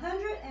the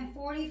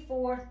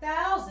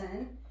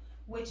 144,000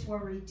 which were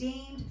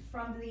redeemed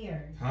from the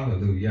earth.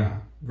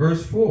 Hallelujah.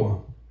 Verse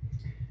 4.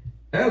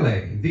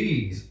 Elohay,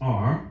 these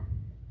are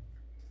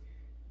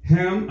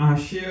Hem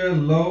Asher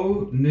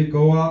Lo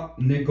Nigoalu.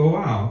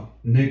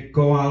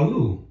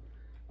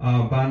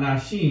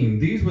 Banashim.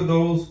 These were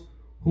those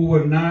who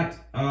were not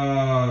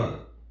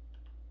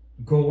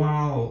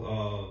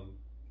Goal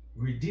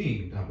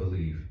redeemed, I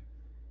believe.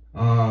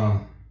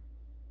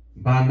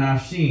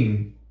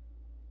 Banashim,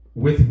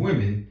 with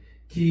women,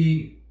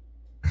 ki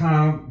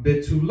ka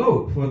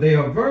betulot, for they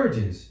are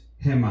virgins.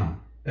 Hema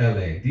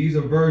ele, these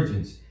are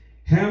virgins.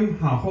 Hem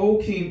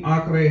hahokim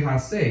akre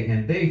hase,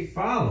 and they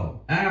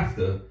follow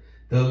after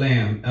the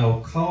Lamb.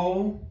 El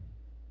kol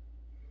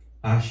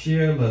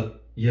asher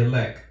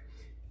yelek,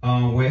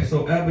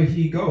 wheresoever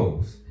he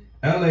goes.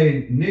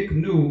 Ele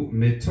niknu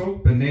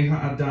mitok b'nei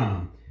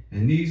ha'adam,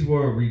 and these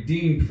were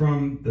redeemed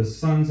from the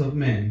sons of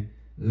men.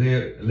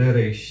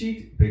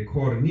 Lereshit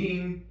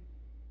bekornim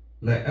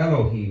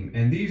leElohim,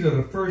 and these are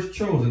the first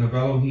chosen of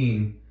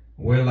Elohim,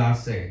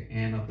 welase,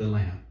 and of the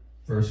Lamb.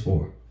 Verse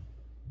 4.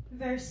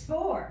 Verse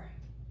 4.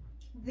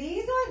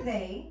 These are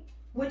they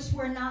which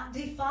were not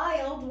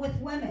defiled with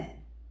women,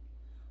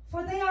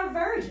 for they are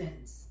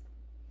virgins.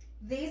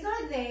 These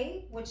are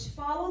they which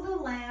follow the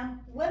Lamb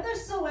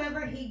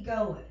whithersoever he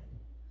goeth.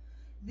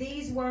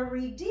 These were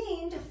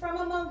redeemed from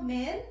among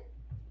men,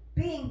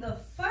 being the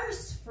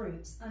first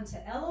fruits unto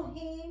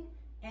Elohim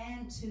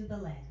and to the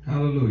Lamb.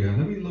 Hallelujah.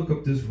 Let me look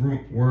up this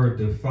root word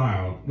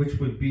defiled, which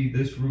would be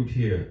this root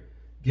here.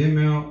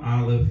 Gimel,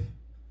 Aleph,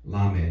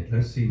 Lamed.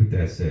 Let's see what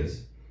that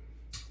says.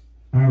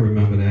 I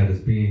remember that as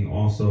being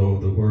also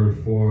the word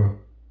for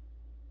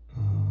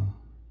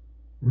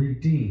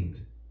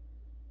redeemed.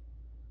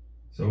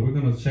 So we're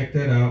going to check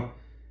that out.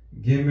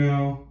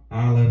 Gimel,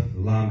 Aleph,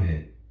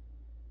 Lamed.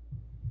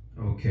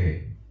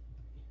 Okay.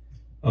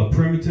 A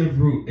primitive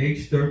root,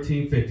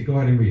 H1350. Go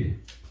ahead and read it.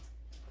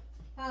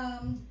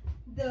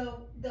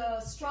 The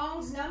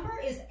Strong's number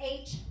is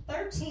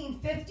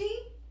H1350.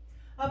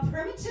 A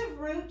primitive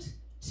root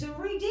to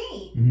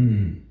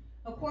redeem,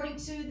 according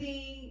to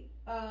the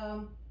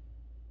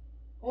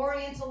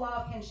Oriental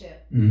law of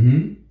kinship.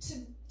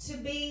 To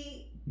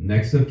be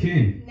next of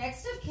kin.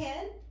 Next of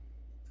kin,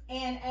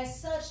 and as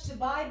such to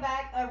buy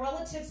back a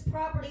relative's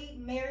property,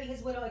 marry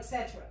his widow,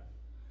 etc.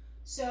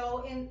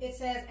 So it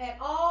says, at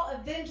all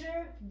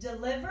avenger,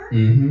 deliver.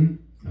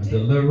 A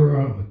deliverer,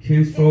 a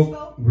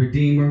kinsfolk,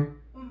 redeemer,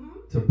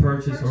 to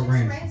purchase or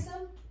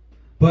ransom.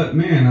 But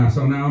man,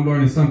 so now I'm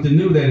learning something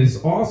new, that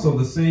is also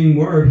the same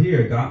word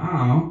here,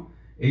 Ga'al,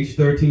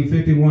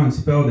 H1351,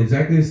 spelled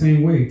exactly the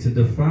same way, to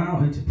defile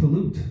and to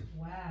pollute.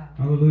 Wow.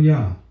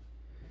 Hallelujah.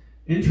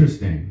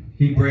 Interesting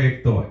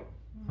Hebraic thought.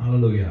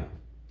 Hallelujah.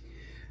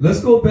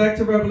 Let's go back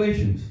to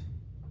Revelations.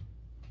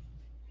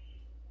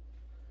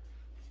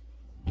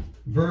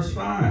 Verse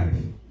 5.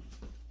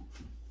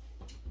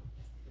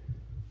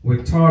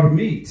 With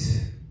Tarmit,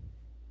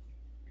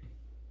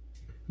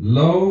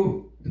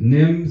 Lo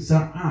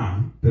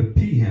nimza'ah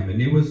bepihem,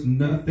 and there was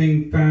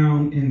nothing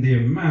found in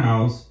their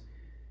mouths,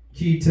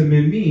 ki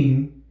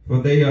temimim, for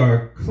they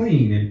are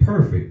clean and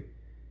perfect.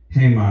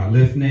 Hema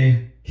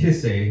lifnei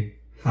kisei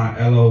ha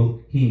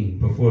Elohim,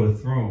 before the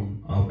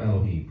throne of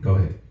Elohim. Go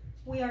ahead.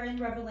 We are in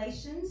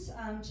Revelations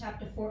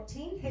chapter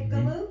 14,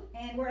 Hikalu,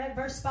 and we're at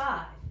verse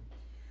 5.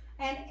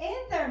 And in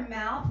their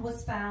mouth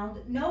was found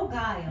no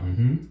guile,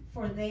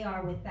 for they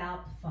are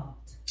without fault.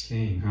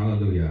 King,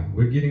 hallelujah.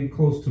 We're getting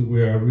close to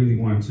where I really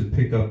want to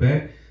pick up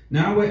at.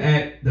 Now we're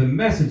at the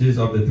messages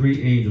of the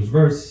three angels.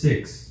 Verse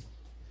 6.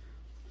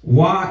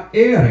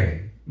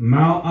 Wa'ere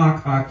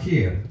mal'ak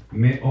akir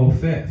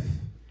me'ofef.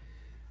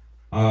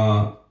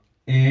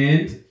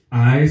 And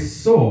I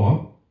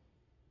saw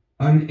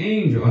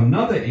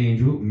another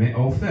angel,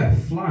 me'ofef,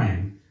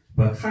 flying,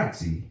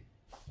 bakatzi,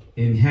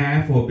 in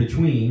half or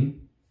between,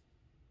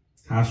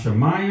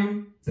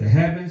 Hashemayim, the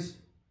heavens,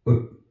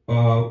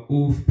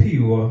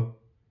 uvpiwa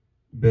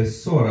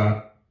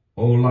besorat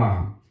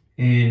olam,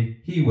 and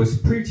he was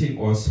preaching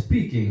or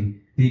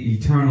speaking the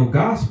eternal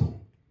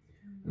gospel,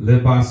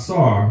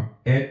 lebasar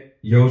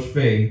et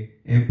yoshveh,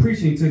 and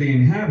preaching to the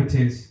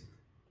inhabitants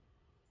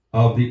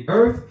of the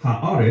earth,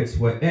 haaretz,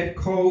 wa et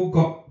kol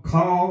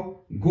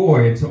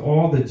goy, and to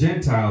all the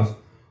Gentiles,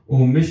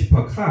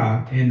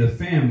 mishpachah, and the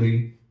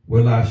family,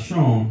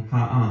 welashon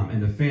ha'am,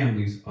 and the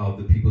families of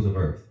the peoples of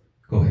earth.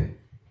 Go ahead.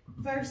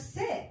 Verse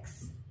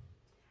 6.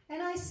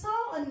 And I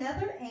saw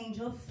another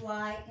angel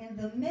fly in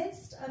the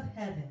midst of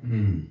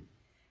heaven,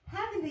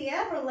 having the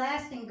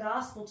everlasting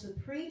gospel to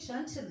preach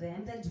unto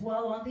them that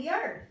dwell on the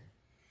earth,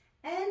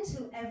 and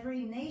to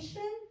every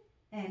nation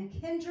and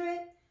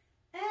kindred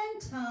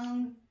and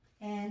tongue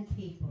and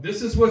people.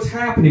 This is what's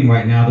happening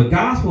right now. The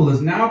gospel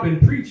has now been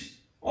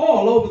preached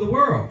all over the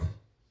world.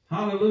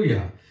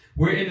 Hallelujah.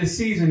 We're in a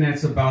season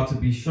that's about to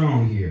be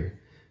shown here.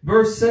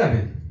 Verse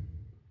 7.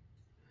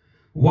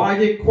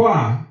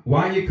 Wayikra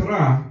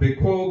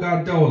b'kol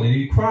gadol, and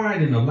he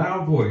cried in a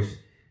loud voice,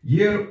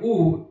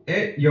 Yir'u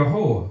et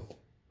Yahovah,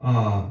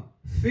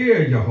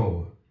 fear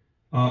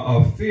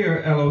Yahovah,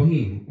 fear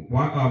Elohim,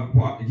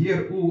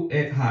 Yir'u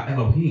et Ha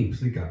Elohim,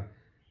 slika,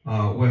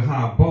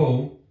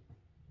 wehabo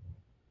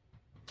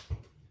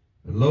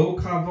lo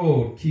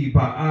kavod ki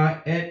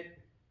ba'a et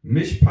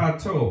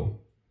mishpato,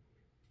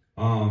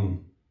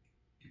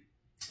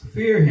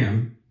 fear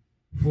him,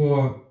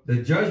 for the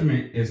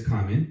judgment is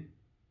coming,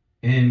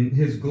 and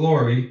his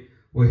glory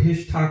will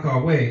hishtaka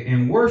away,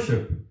 and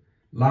worship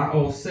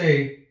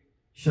laose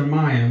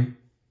shemayim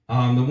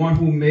the one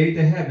who made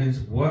the heavens,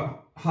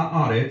 what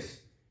Ha-Aleph,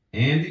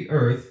 and the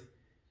earth,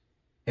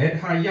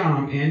 et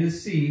hayam, and the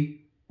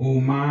sea,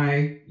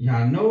 umay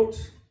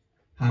yanot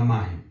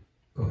hamayim.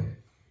 Go ahead.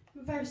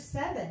 Verse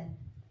 7.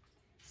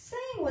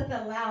 Saying with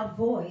a loud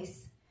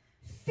voice,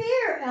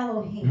 fear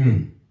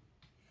Elohim,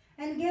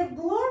 and give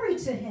glory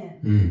to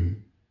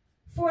him,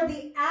 for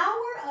the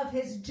hour of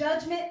his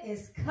judgment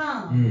is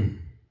come,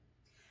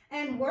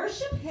 and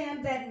worship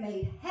him that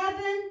made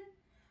heaven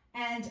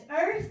and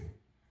earth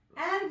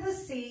and the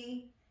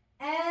sea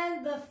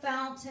and the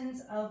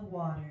fountains of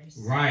waters.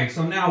 Right.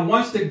 So now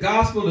once the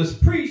gospel is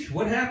preached,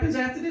 what happens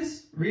after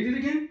this? Read it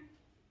again.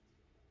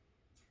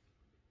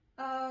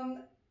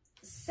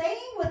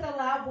 Saying with a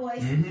loud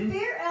voice,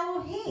 fear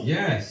Elohim.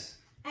 Yes.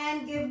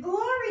 And give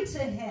glory to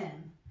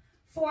him,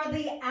 for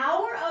the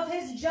hour of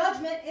his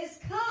judgment is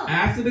come.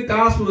 After the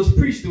gospel is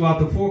preached throughout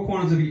the four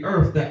corners of the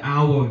earth, the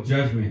hour of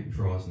judgment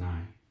draws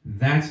nigh.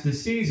 That's the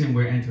season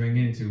we're entering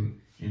into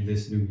in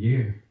this new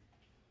year.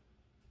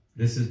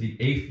 This is the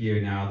 8th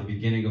year now, the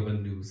beginning of a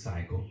new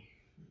cycle.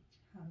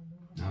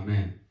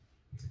 Amen.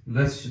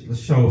 Let's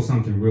show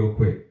something real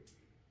quick.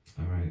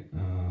 All right.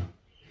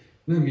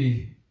 Let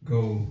me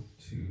go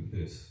to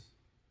this.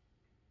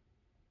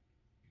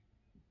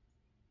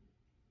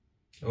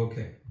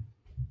 Okay.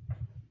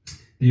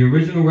 The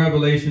original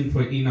revelation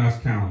for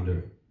Enoch's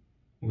calendar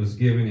was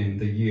given in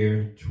the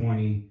year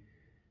 20.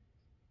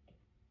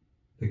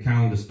 The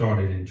calendar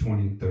started in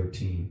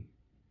 2013.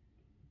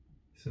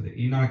 So the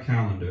Enoch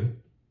calendar,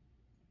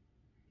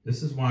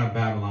 this is why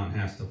Babylon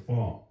has to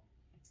fall.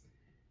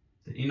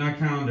 The Enoch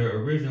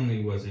calendar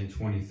originally was in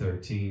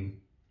 2013.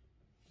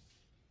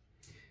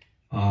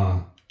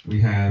 We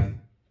have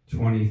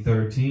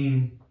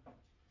 2013,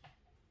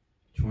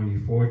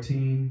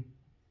 2014,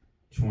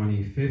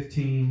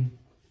 2015,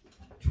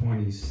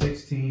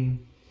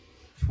 2016,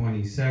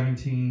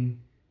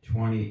 2017,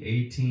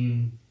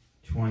 2018,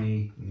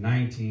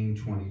 2019,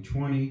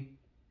 2020,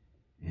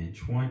 and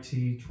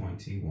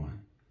 2021.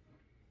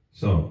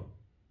 So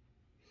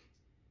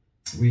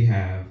we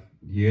have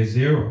year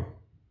 0,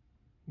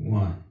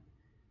 1,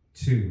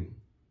 2,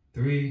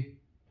 3,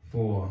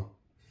 4,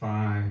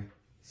 5,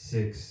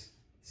 6,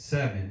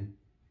 7,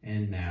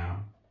 and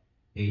now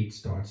 8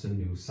 starts a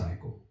new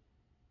cycle.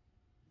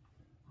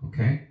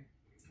 Okay?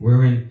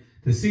 We're in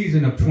the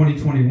season of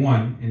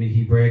 2021 in the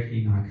Hebraic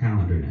Enoch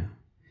calendar now.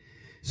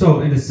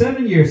 So in the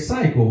 7-year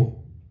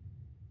cycle,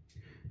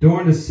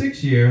 during the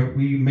 6th year,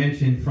 we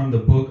mentioned from the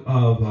book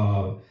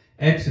of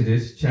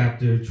Exodus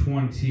chapter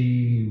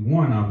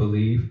 21, I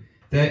believe,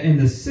 that in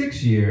the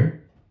 6th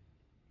year,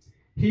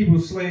 Hebrew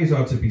slaves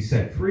are to be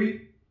set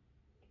free.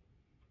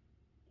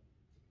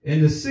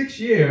 In the 6th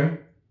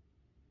year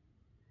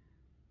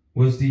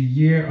was the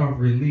year of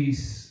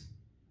release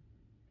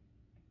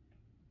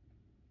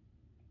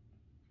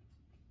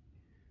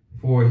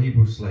for a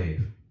Hebrew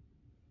slave.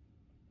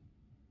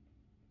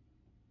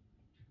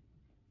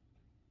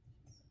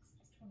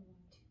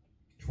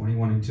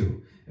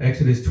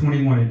 Exodus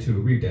 21 and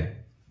 2. Read that.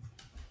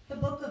 The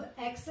book of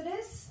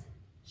Exodus,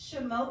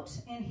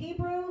 Shemot in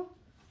Hebrew,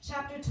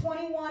 chapter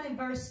 21 and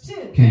verse 2.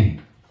 Okay.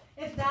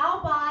 If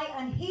thou buy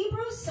an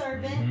Hebrew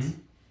servant,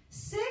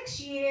 6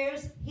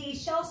 years he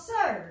shall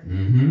serve,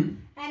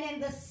 and in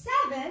the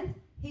 7th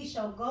he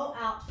shall go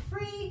out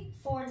free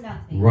for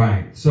nothing.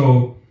 Right.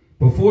 So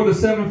before the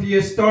 7th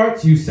year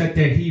starts, you set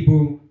that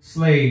Hebrew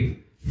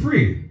slave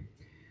free.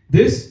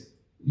 This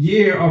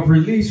year of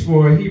release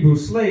for a Hebrew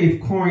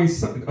slave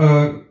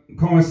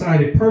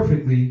coincided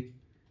perfectly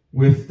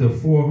with the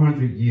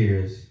 400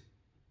 years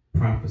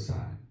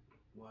prophesied.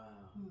 Wow.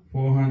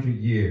 400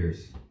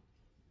 years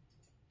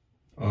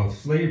of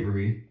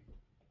slavery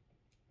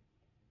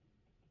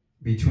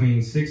between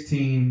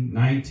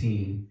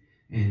 1619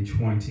 and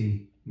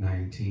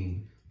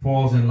 2019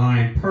 falls in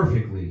line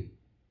perfectly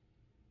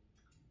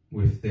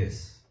with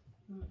this.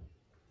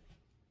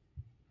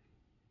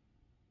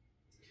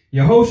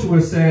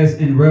 YAHOSHUA says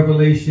in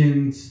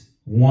Revelations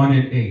 1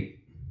 and 8,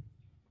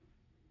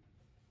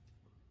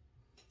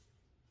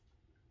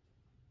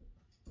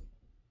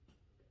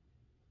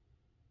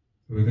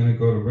 we're going to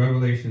go to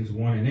Revelations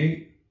 1 and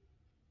 8.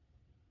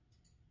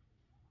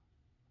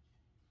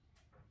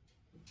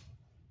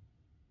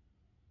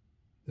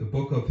 The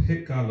book of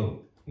Hebraic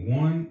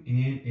 1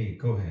 and 8.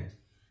 Go ahead.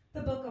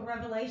 The book of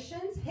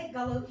Revelations,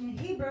 Hebraic in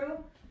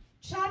Hebrew,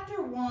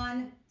 chapter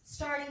 1,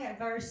 starting at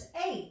verse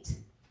 8.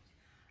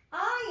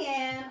 I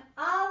am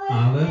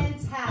Aleph and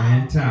Tau.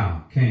 And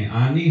Tau. Okay.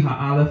 Ani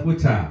Ha Aleph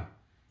with Tau.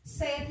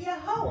 Saith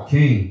Yahovah.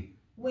 King.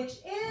 Which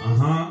is.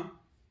 And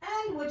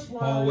which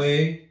was.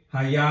 Howeh,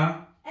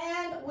 HaYah.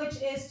 And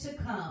which is to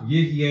come.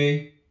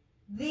 Yihyeh.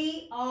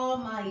 The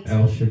Almighty.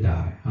 El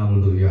Shaddai.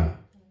 Hallelujah.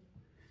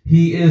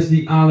 He is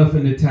the Aleph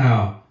and the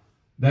Tau.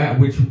 That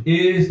which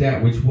is,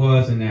 that which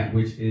was, and that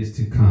which is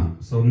to come.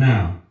 So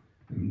now,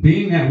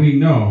 being that we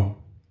know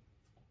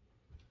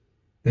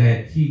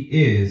that he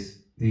is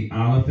the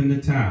Aleph and the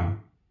Tau.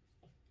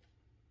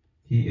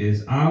 He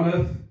is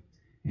Aleph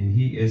and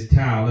he is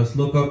Tau. Let's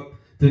look up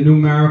the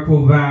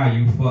numerical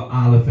value for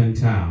Aleph and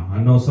Tau. I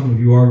know some of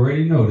you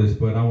already know this,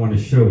 but I want to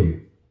show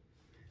you.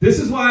 This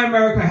is why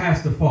America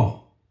has to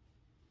fall.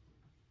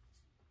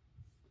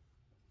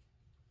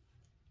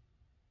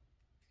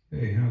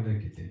 Hey, how'd that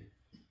get there?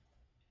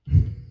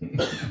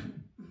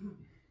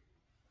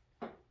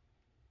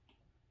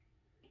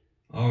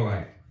 All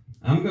right.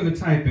 I'm going to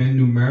type in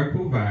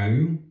numerical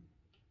value.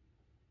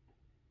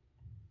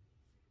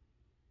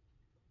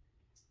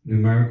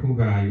 Numerical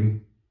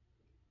value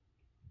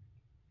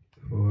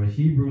for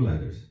Hebrew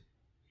letters.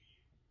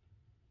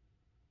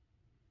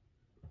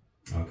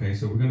 Okay,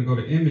 so we're going to go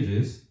to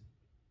images,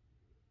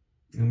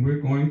 and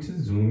we're going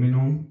to zoom in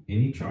on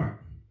any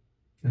chart.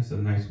 That's a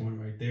nice one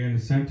right there in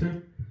the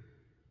center.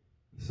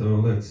 So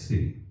let's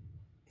see.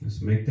 Let's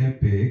make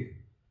that big.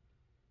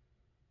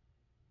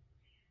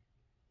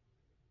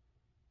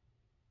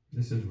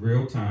 This is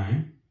real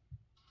time.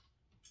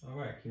 All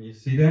right, can you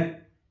see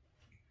that?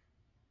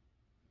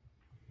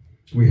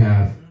 We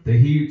have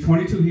the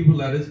 22 Hebrew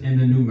letters and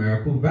the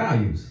numerical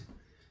values.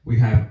 We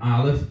have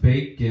Aleph,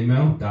 Bet,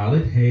 Gimel,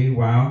 Dalet, Hey,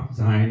 Wow,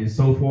 Zayin, and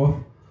so forth,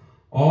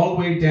 all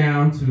the way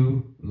down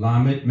to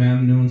Lamed,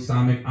 Mem, Nun,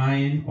 Samek,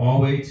 Ayin, all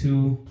the way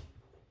to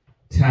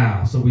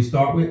Tau. So we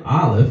start with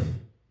Aleph,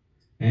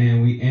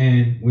 and we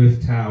end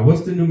with Tau.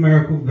 What's the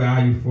numerical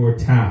value for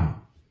Tau?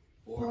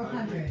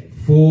 400.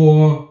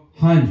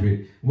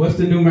 400. What's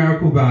the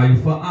numerical value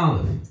for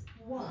Aleph?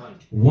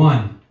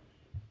 1.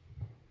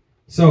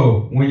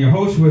 So when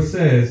YAHOSHUA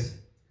says,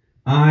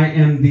 I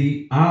am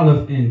the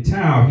Aleph and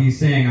Tau, he's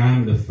saying I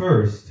am the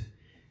first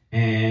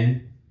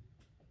and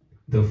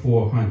the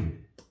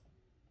 400.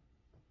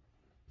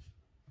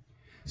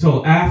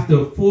 So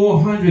after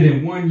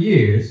 401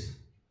 years,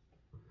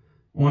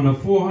 on the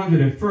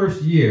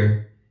 401st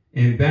year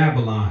in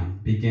Babylon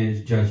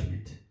begins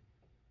judgment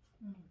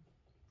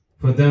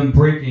for them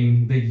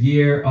breaking the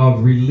year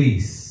of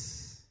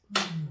release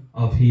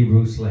of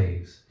Hebrew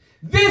slaves.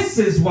 This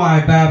is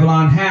why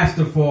Babylon has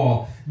to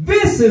fall.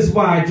 This is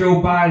why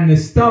Joe Biden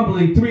is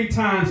stumbling 3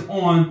 times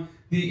on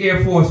the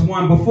Air Force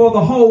One before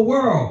the whole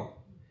world.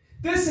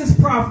 This is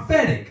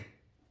prophetic.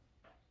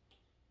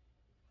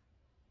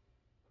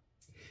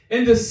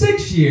 In the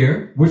 6th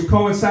year, which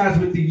coincides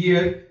with the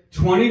year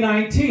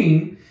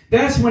 2019,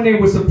 that's when they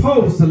were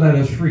supposed to let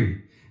us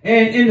free.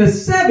 And in the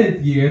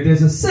 7th year,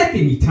 there's a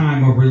second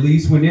time of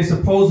release when they're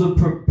supposed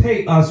to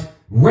pay us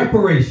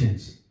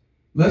reparations.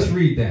 Let's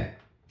read that.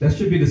 That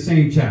should be the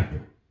same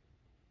chapter.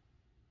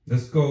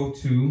 Let's go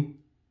to,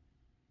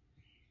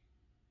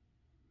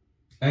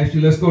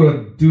 actually, let's go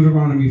to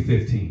Deuteronomy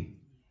 15.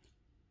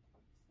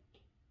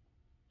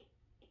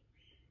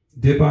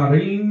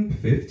 Devarim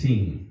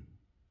 15.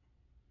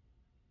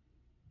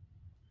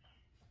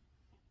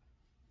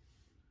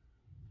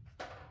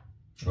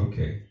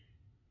 Okay.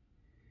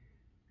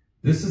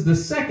 This is the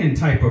second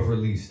type of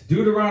release.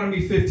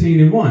 Deuteronomy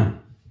 15:1.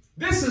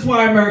 This is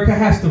why America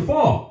has to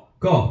fall.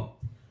 Go.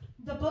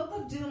 The book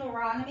of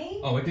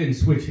Deuteronomy. Oh, it didn't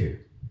switch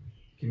here.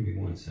 Give me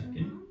 1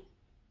 second.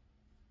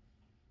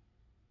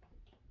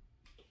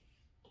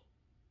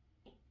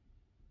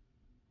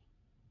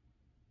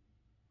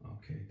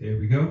 Okay, there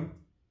we go.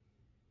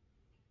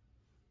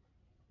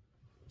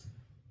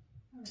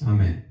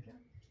 Amen.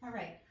 All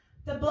right.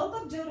 The book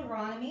of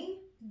Deuteronomy,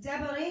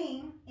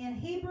 Devarim in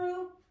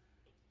Hebrew,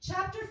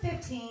 chapter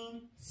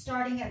 15,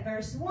 starting at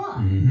verse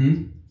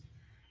 1.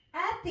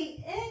 At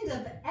the end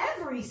of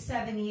every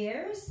 7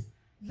 years,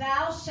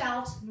 thou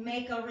shalt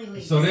make a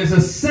release. So there's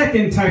a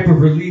second type of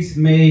release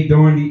made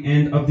during the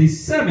end of the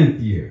 7th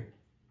year.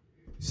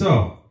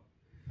 So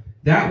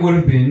that would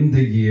have been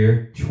the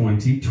year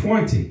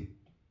 2020.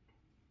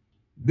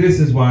 This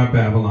is why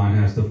Babylon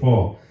has to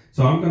fall.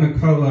 So I'm going to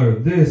color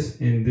this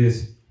in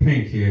this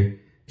pink here.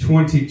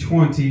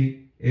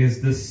 2020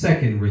 is the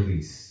second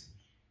release.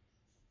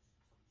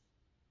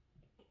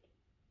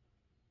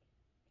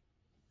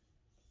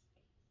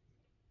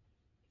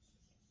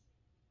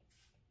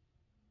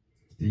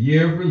 The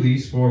year of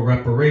release for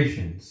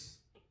reparations.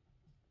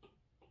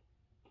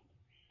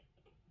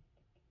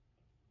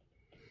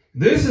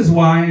 This is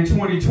why in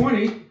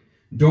 2020,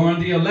 during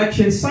the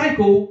election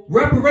cycle,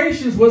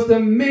 reparations was the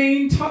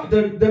main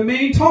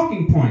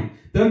talking point,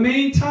 the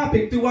main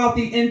topic throughout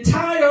the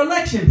entire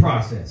election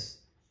process.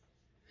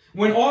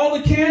 When all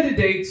the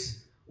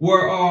candidates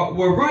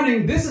were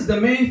running, this is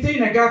the main thing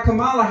that got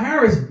Kamala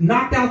Harris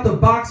knocked out the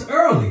box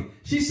early.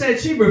 She said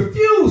she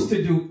refused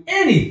to do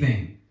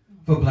anything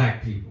for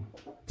black people,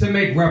 to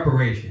make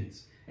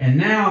reparations. And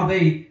now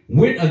they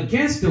went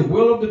against the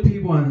will of the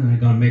people and they're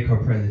going to make her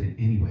president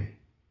anyway.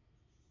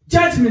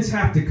 Judgments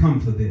have to come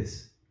for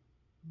this.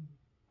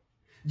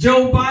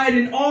 Joe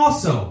Biden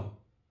also.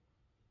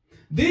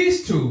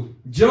 These two,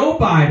 Joe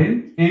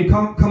Biden and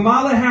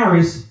Kamala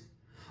Harris,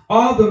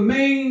 are the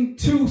main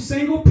 2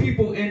 single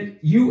people in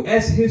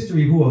U.S.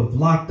 history who have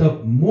locked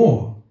up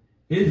more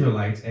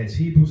Israelites as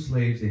Hebrew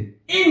slaves than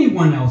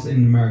anyone else in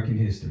American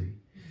history.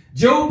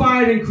 Joe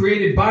Biden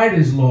created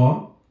Biden's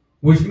law,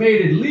 which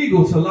made it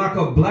legal to lock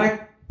up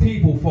black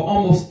people for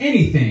almost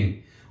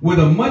anything. with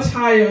a much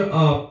higher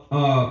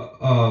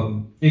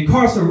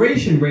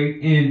incarceration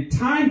rate and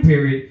time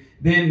period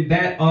than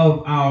that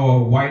of our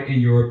white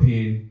and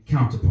European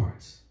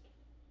counterparts.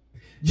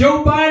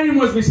 Joe Biden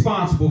was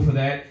responsible for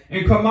that,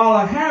 and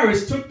Kamala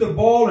Harris took the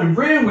ball and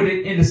ran with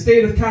it in the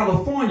state of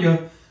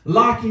California,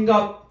 locking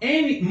up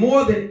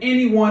more than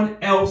anyone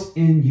else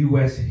in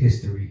U.S.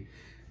 history.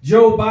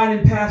 Joe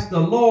Biden passed the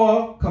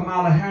law.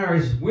 Kamala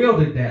Harris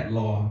wielded that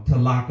law to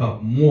lock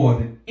up more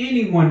than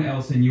anyone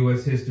else in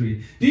U.S.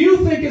 history. Do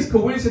you think it's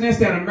coincidence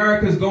that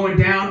America is going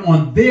down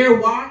on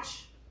their watch?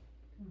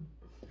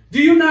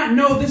 Do you not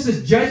know this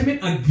is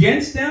judgment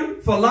against them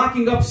for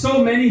locking up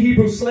so many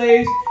Hebrew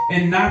slaves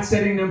and not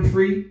setting them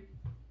free?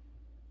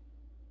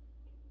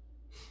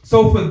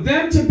 So for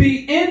them to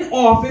be in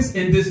office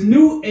in this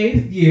new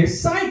 8th year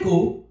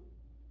cycle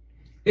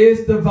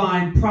is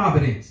divine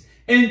providence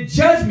and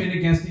judgment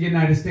against the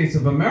United States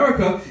of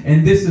America,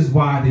 and this is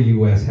why the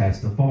U.S.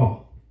 has to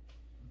fall.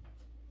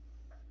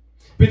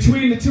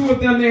 Between the two of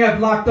them, they have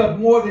locked up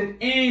more than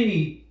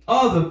any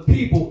other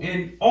people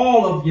in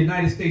all of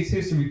United States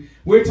history.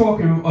 We're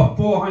talking a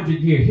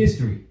 400-year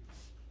history.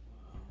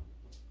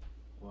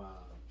 Wow.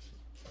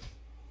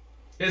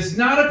 It's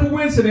not a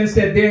coincidence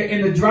that they're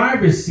in the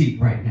driver's seat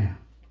right now.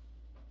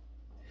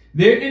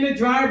 They're in the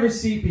driver's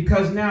seat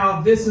because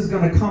now this is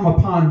going to come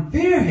upon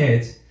their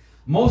heads,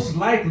 most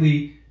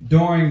likely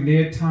during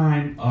their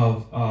time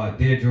of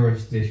their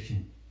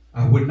jurisdiction.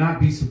 I would not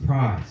be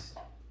surprised.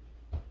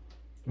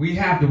 We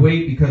have to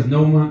wait because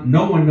no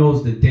one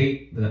knows the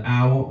date, the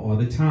hour, or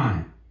the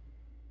time.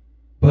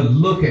 But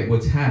look at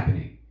what's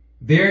happening.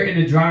 They're in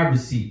the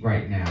driver's seat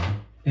right now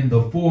in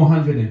the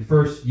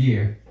 401st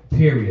year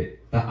period,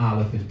 the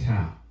Aleph and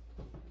Tau.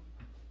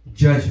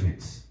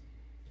 Judgments.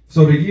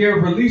 So the year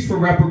of release for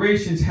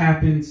reparations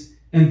happens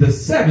in the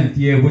 7th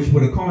year, which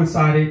would have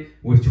coincided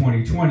with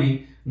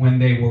 2020 when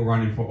they were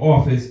running for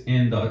office,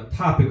 and the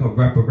topic of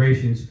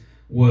reparations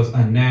was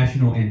a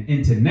national and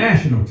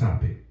international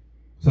topic.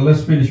 So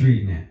let's finish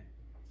reading that.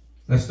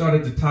 Let's start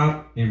at the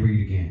top and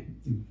read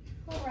again.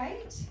 All right.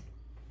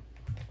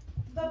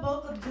 The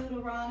book of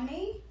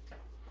Deuteronomy,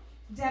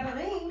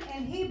 Devarim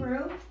in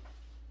Hebrew,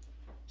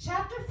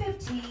 chapter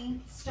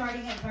 15,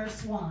 starting at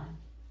verse 1.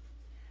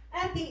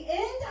 At the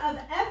end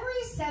of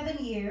every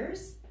 7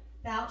 years,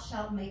 thou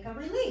shalt make a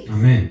release.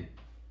 Amen.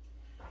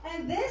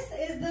 And this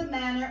is the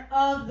manner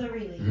of the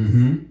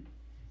release.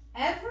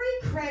 Every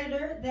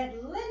creditor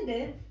that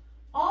lendeth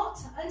aught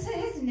unto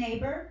his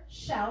neighbor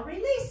shall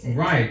release it.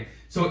 Right.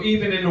 So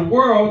even in the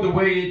world, the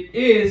way it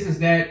is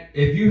that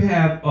if you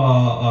have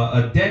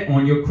a debt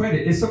on your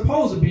credit, it's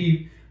supposed to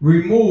be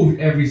removed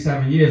every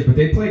 7 years, but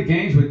they play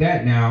games with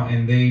that now,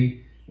 and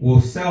they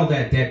will sell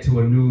that debt to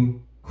a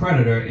new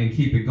creditor and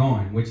keep it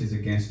going, which is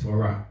against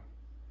Torah.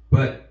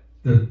 But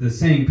the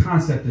same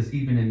concept is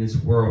even in this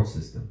world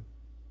system.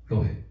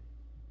 Go ahead.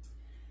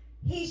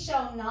 He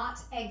shall not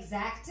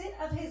exact it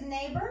of his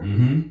neighbor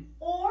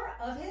or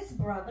of his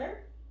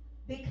brother,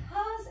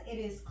 because it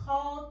is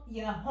called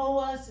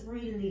Yahowah's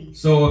release.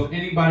 So if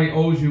anybody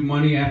owes you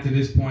money after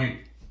this point,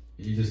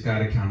 you just got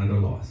to count it a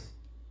loss.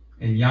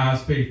 And Yah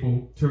is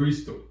faithful to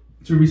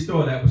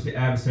restore that which the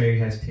adversary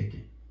has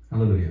taken.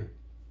 Hallelujah.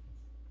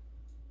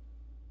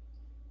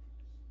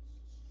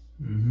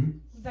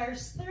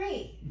 Verse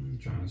 3. I'm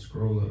trying to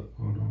scroll up.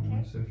 Hold on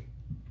 1 second.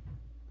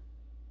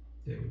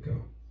 There we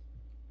go.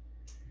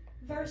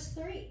 Verse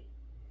 3.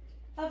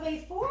 Of a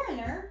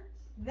foreigner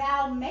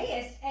thou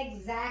mayest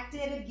exact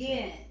it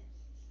again,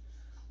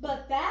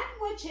 but that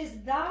which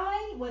is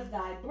thine with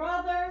thy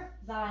brother,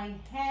 thine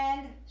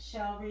hand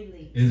shall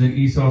release. Isn't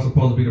Esau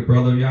supposed to be the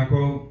brother of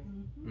Yaakov?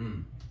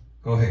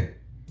 Go ahead.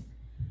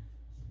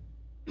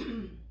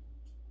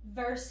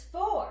 Verse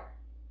 4.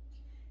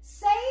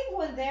 Save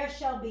when there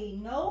shall be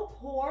no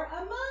poor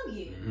among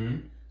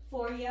you.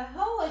 For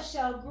Yahuwah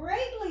shall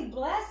greatly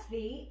bless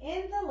thee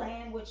in the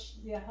land which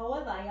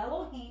Yahuwah thy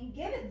Elohim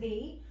giveth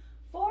thee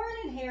for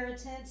an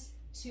inheritance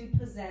to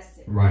possess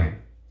it. Right.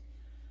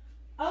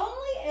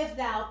 Only if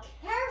thou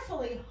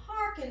carefully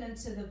hearken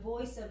unto the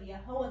voice of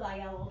Yahuwah thy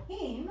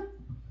Elohim,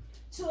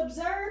 to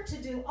observe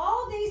to do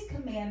all these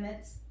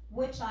commandments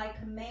which I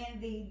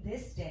command thee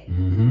this day.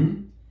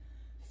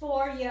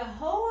 For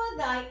Yahuwah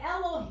thy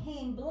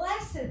Elohim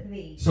blesseth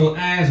thee. So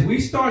as we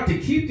start to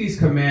keep these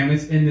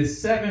commandments in the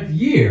 7th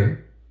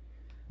year,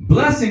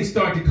 blessings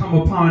start to come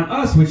upon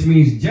us, which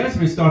means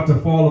judgments start to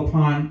fall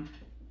upon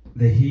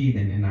the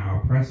heathen and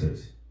our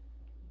oppressors.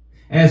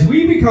 As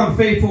we become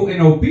faithful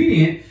and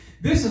obedient,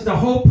 this is the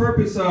whole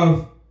purpose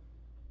of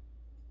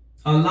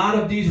a lot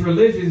of these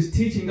religions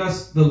teaching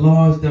us the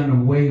law is done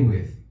away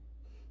with.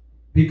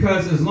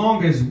 Because as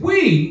long as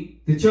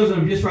we, the children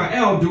of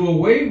Yisrael, do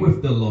away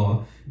with the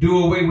law,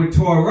 do away with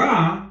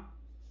Torah,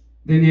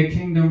 then their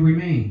kingdom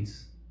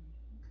remains.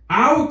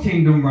 Our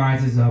kingdom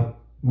rises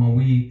up when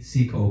we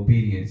seek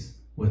obedience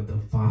with the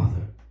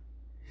Father.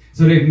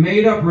 So they've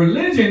made up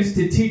religions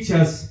to teach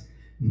us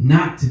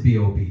not to be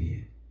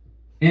obedient.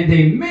 And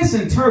they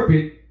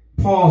misinterpret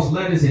Paul's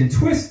letters and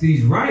twist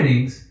these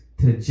writings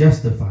to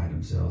justify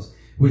themselves.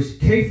 which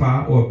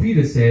Kepha or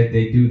Peter said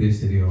they do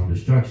this to their own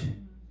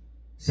destruction.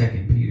 2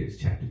 Peter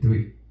chapter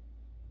 3.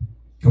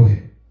 Go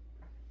ahead.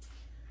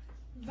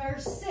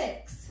 Verse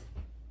 6.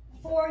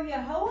 For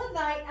YAHOWAH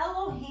thy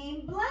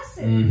Elohim blessed,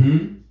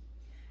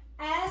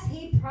 as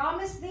he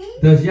promised thee.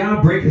 Does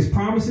Yah break his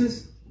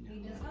promises?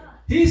 He does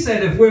not. He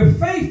said if we're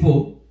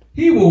faithful,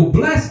 he will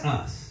bless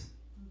us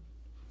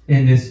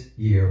in this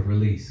year of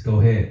release.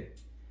 Go ahead.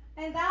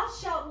 And thou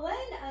shalt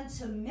lend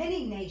unto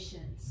many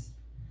nations,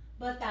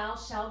 but thou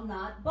shalt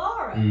not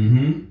borrow.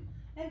 And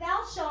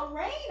thou shalt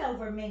reign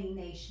over many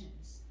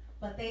nations,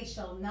 but they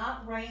shall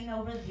not reign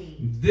over thee.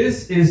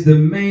 This is the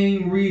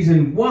main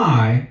reason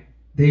why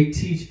they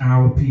teach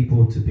our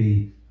people to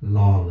be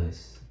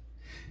lawless.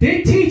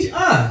 They teach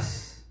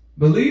us,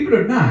 believe it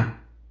or not,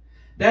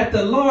 that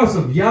the laws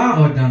of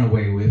Yah are done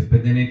away with,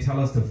 but then they tell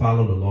us to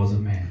follow the laws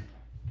of man.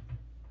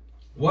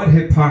 What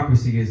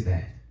hypocrisy is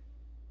that?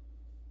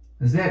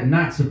 Is that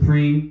not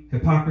supreme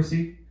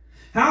hypocrisy?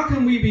 How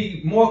can we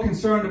be more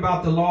concerned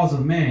about the laws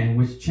of man,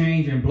 which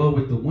change and blow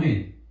with the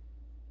wind?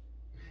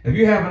 If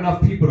you have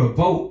enough people to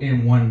vote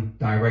in one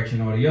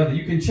direction or the other,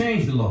 you can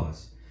change the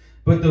laws.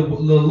 But the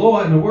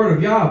law and the word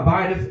of Yah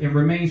abideth and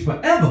remains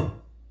forever.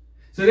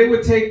 So they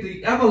would take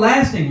the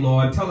everlasting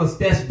law and tell us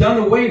that's done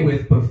away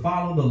with, but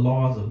follow the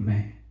laws of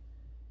man,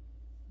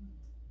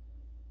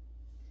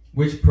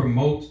 which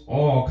promotes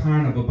all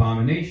kind of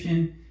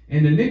abomination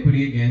and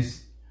iniquity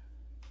against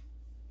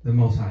the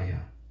Most High Yah.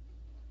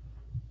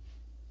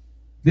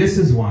 This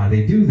is why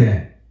they do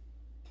that.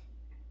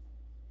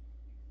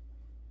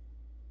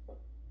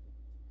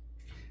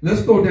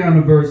 Let's go down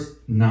to verse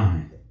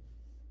 9.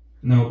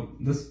 No,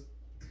 let's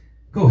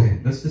go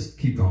ahead. Let's just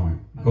keep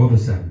going. Okay. Go to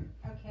 7.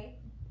 Okay.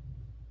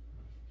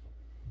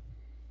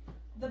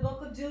 The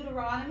book of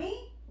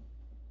Deuteronomy,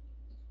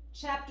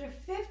 chapter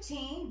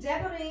 15,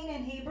 Devarim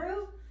in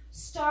Hebrew,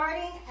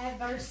 starting at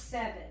verse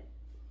 7.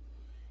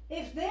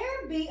 If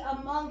there be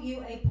among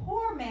you a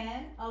poor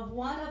man of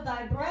one of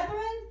thy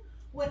brethren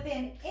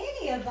within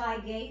any of thy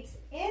gates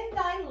in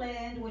thy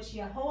land which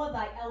YAHOWAH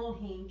thy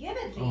Elohim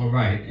giveth thee. All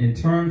right. In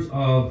terms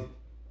of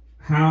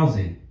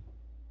housing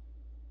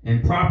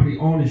and property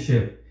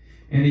ownership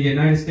in the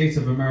United States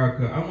of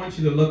America, I want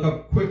you to look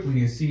up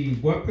quickly and see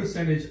what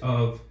percentage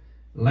of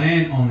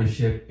land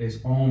ownership is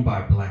owned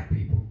by black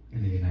people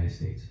in the United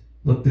States.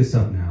 Look this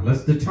up now.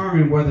 Let's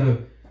determine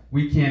whether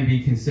we can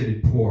be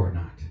considered poor or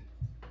not.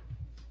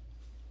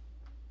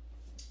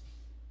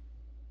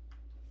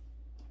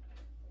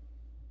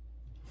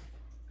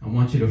 I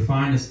want you to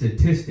find a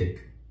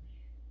statistic.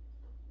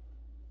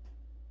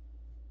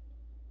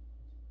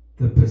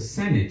 The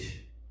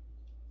percentage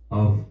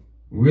of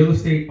real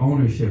estate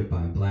ownership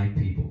by black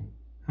people.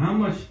 How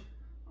much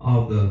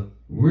of the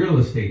real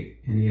estate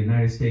in the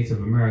United States of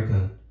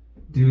America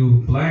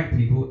do black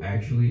people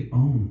actually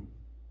own?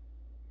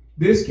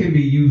 This can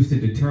be used to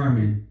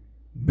determine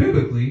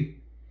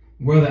biblically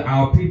whether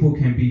our people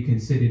can be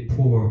considered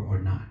poor or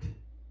not.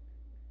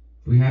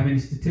 Do we have any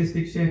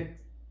statistics yet?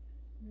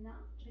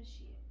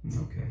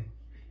 Okay.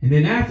 And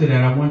then after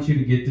that, I want you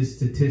to get the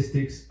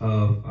statistics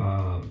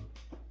of,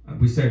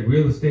 we said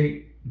real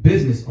estate,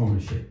 business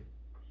ownership.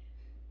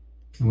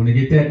 I want to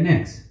get that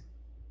next.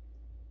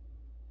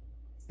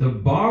 The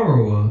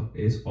borrower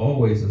is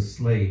always a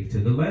slave to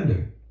the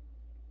lender.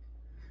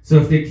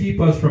 So if they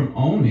keep us from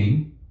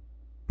owning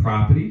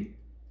property,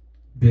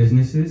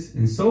 businesses,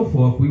 and so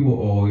forth, we will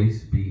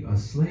always be a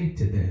slave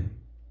to them.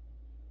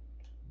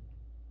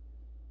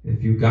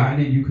 If you've gotten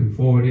it, you can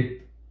forward it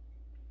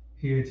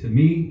here to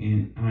me,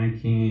 and I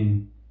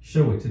can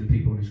show it to the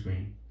people on the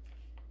screen.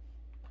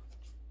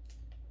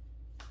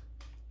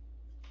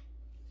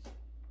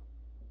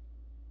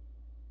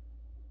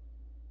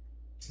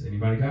 Has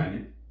anybody gotten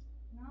it?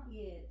 Not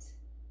yet.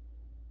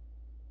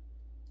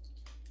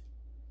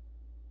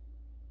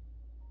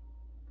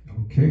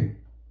 Okay.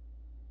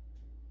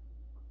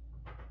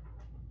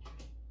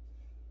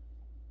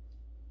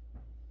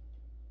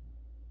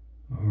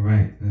 All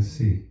right, let's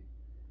see.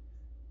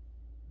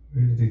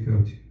 Where did it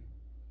go to?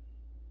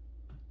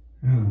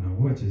 I don't know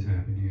what just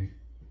happened here.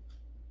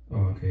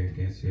 Oh, okay, I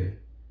guess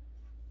here.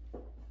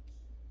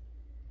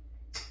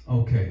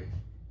 Okay.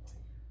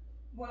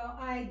 Well,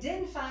 I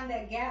didn't find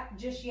that gap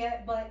just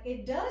yet, but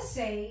it does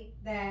say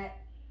that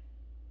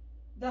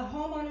the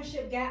home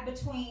ownership gap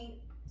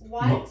between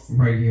whites. Well,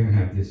 right here, I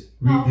have this.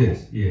 Read okay.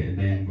 this. Yeah, and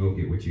then we'll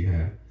get what you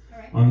have. All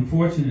right.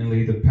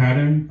 Unfortunately, the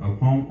pattern of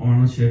home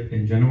ownership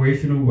and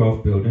generational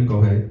wealth building. Go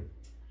ahead.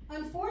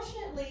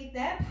 Unfortunately,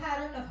 that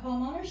pattern of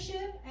home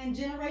ownership and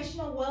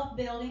generational wealth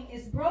building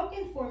is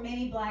broken for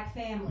many black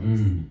families.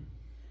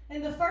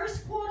 In the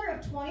first quarter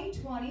of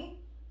 2020,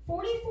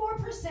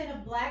 44%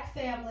 of black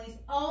families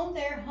own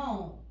their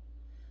home,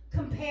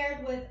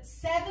 compared with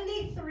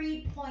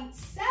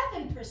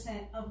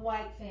 73.7% of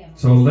white families.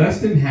 So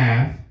less than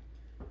half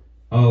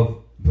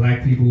of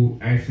black people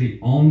actually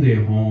own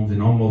their homes,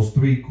 and almost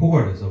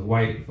 3/4 of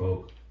white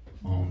folk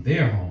own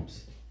their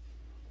homes.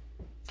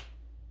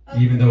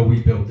 Even though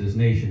we built this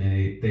nation,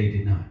 and they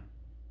did not.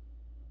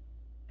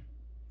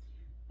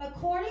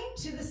 According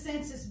to the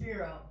Census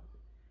Bureau,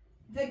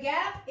 The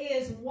gap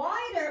is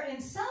wider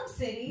in some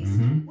cities,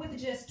 with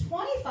just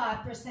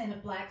 25%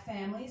 of black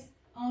families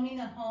owning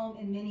a home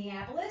in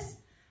Minneapolis,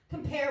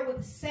 compared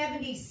with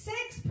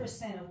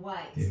 76% of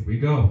whites. Here we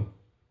go.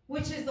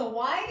 Which is the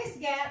widest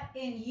gap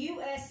in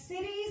U.S.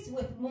 cities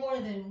with more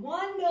than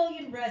 1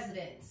 million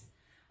residents.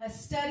 A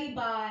study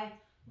by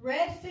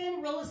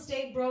Redfin Real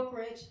Estate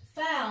Brokerage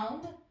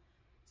found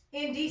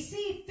in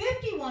D.C.,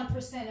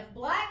 51% of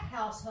black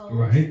households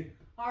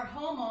are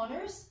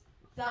homeowners,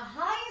 the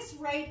highest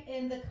rate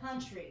in the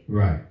country.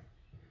 Right.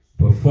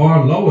 But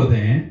far lower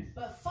than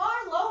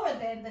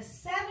the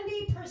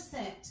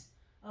 70%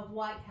 of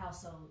white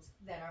households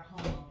that are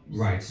homeowners.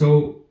 Right.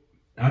 So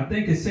I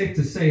think it's safe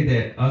to say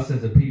that us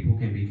as a people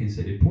can be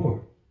considered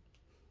poor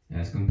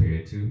as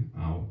compared to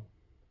our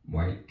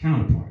white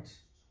counterparts.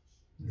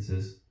 This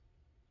is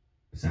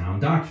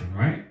sound doctrine,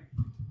 right?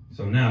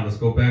 So now let's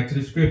go back to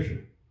the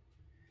scripture.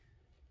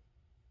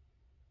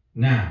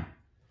 Now,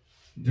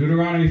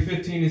 Deuteronomy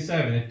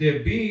 15:7. If there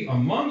be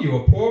among you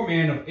a poor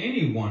man of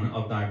any one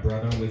of thy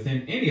brethren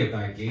within any of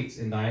thy gates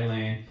in thy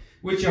land,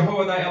 which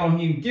YAHOWAH thy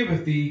Elohim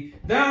giveth thee,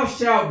 thou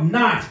shalt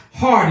not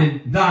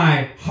harden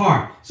thy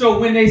heart. So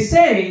when they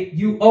say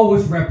you owe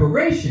us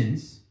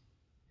reparations,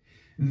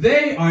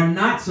 they are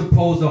not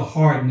supposed to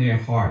harden their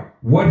heart.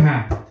 What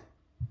happened?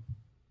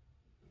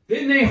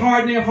 Didn't they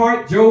harden their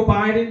heart? Joe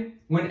Biden,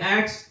 when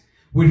asked,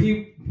 would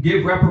he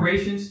give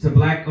reparations to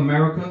black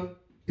America?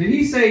 Did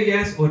he say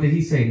yes or did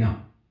he say no?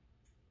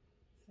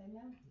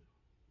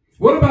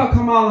 What about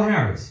Kamala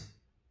Harris?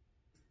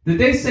 Did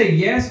they say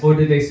yes or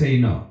did they say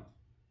no?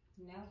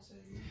 No.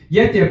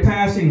 Yet they're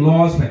passing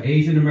laws for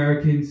Asian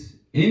Americans,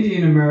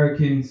 Indian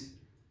Americans,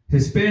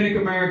 Hispanic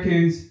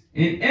Americans,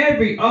 and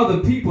every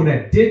other people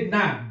that did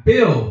not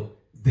build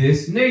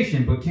this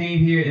nation but came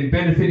here and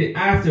benefited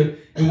after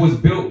it was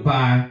built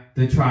by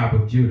the tribe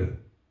of Judah.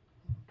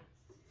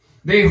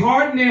 They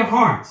hardened their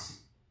hearts.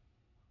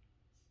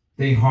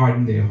 They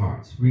hardened their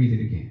hearts. Read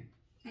it again.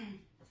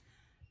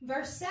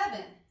 Verse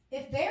 7.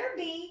 If there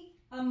be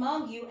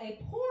among you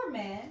a poor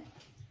man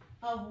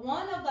of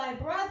one of thy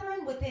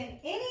brethren within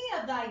any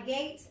of thy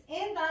gates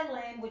in thy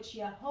land, which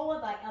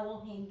YAHOWAH thy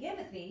Elohim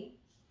giveth thee,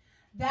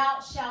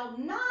 thou shalt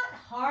not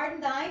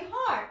harden thine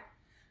heart,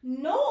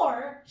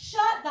 nor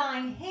shut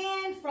thine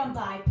hand from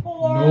thy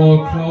poor Nor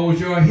brother. close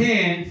your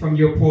hand from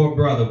your poor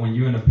brother when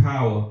you're in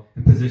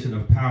a position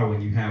of power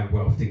and you have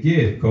wealth to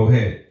give. Go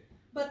ahead.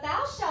 But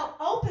thou shalt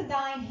open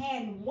thine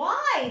hand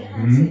wide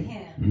unto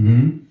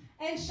him,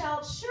 and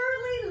shalt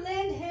surely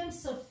lend him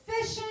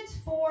sufficient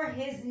for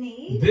his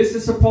need. This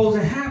is supposed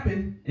to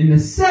happen in the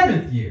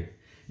 7th year.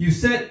 You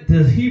set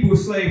the Hebrew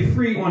slave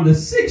free on the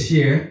 6th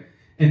year,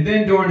 and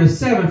then during the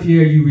 7th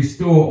year, you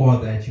restore all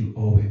that you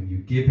owe him. You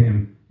give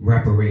him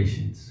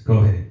reparations. Go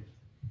ahead.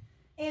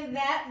 In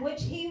that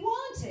which he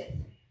wanteth.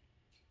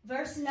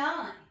 Verse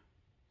 9.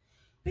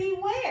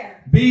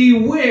 Beware.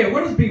 Beware.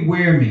 What does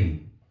beware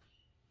mean?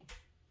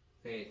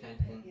 Pay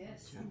attention.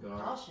 Yes. To God.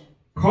 Caution.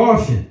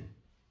 Caution.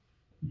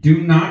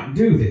 Do not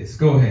do this.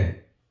 Go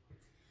ahead.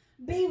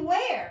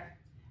 Beware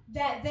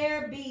that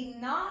there be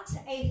not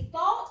a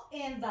thought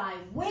in thy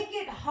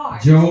wicked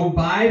heart. Joe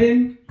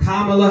Biden,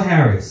 Kamala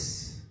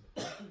Harris.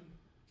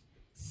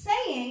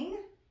 Saying,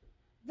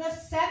 the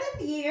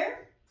 7th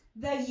year,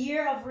 the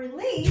year of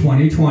release,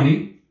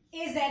 2020,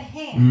 is at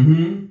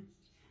hand.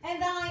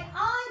 And thine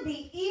eye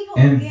be evil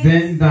against,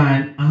 then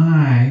thine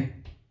eye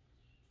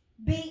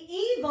be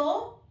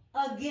evil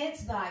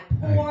against thy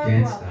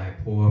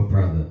poor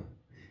brother.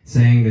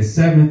 Saying the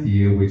 7th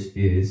year, which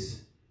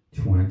is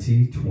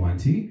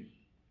 2020,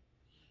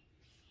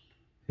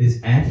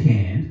 is at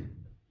hand,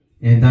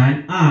 and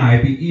thine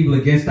eye be evil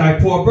against thy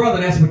poor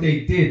brother. That's what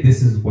they did.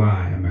 This is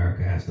why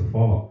America has to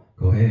fall.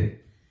 Go ahead.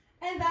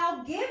 And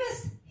thou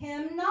givest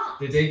him not.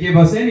 Did they give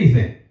us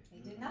anything? They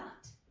did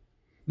not.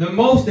 The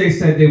most they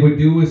said they would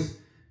do is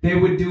they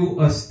would do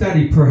a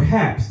study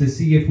perhaps to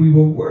see if we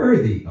were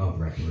worthy of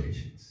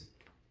reparations.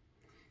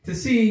 To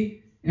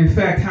see, in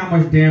fact, how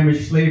much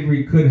damage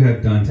slavery could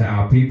have done to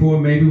our people, or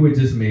maybe we're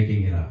just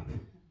making it up.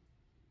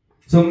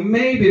 So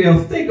maybe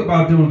they'll think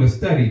about doing a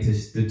study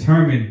to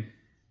determine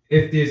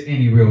if there's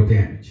any real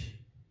damage.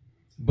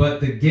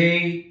 But the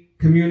gay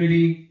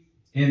community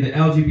and the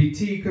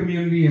LGBT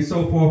community and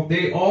so forth,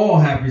 they all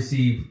have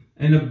received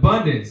an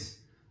abundance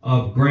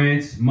of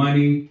grants,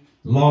 money,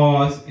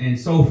 laws, and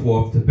so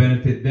forth to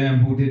benefit them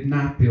who did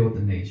not build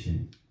the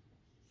nation,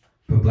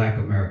 but Black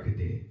America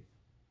did.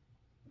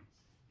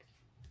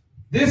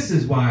 This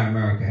is why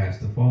America has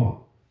to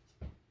fall.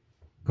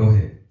 Go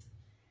ahead.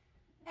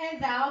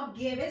 And thou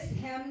givest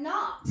him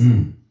not.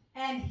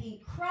 And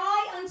he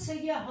cry unto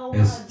YAHOWAH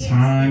against It's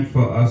time thee.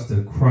 for us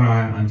to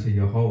cry unto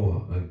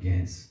YAHOWAH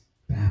against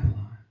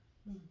Babylon.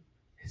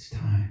 It's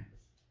time.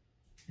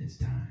 It's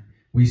time.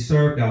 We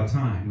served our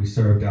time. We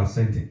served our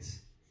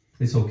sentence.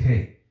 It's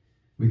okay.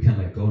 We can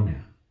let go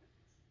now.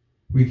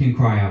 We can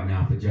cry out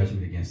now for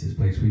judgment against this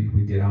place. We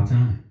did our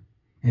time.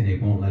 And they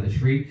won't let us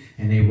free.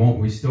 And they won't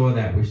restore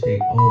that which they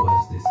owe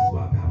us. This is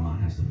why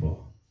Babylon has to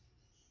fall.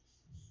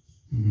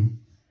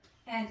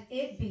 And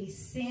it be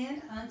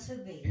sin unto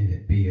thee. And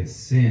it be a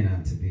sin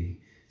unto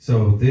thee.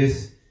 So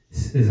this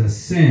is a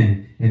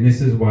sin, and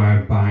this is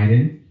why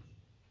Biden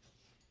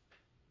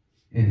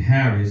and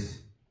Harris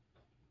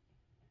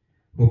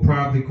will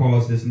probably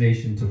cause this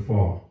nation to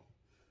fall.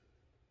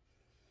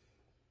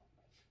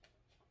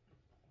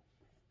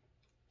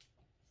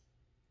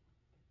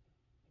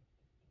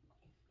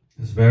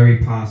 It's very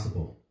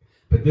possible.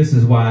 But this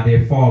is why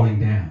they're falling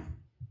down.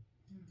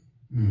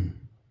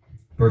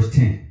 Verse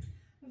 10.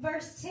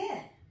 Verse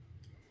 10.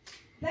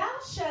 Thou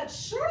shalt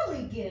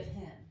surely give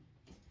him,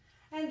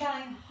 and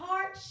thine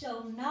heart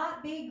shall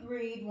not be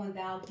grieved when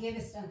thou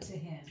givest unto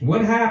him.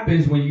 What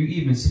happens when you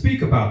even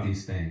speak about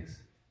these things?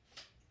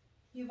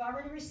 You've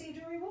already received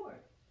your reward.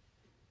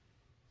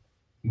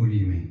 What do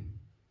you mean?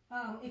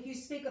 If you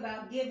speak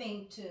about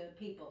giving to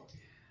people.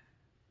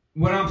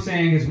 What I'm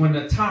saying is when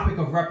the topic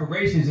of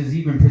reparations is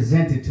even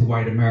presented to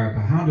white America,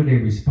 how do they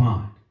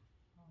respond?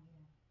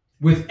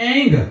 With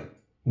anger,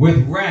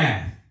 with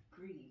wrath,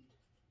 greed,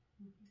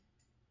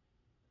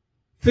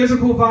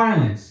 physical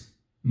violence,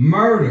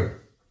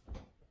 murder,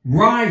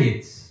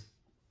 riots,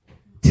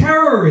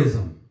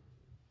 terrorism.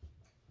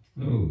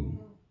 Oh.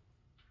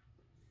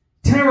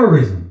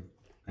 Terrorism,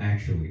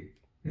 actually,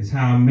 is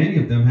how many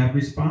of them have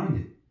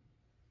responded.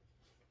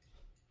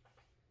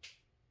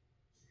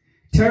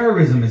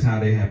 Terrorism is how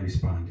they have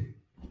responded.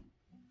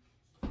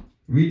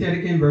 Read that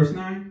again, verse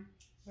 9.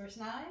 Verse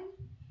 9?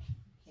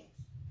 Okay.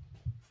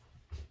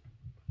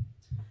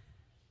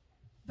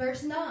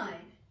 Verse 9.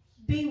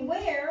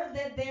 Beware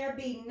that there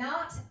be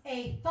not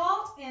a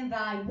thought in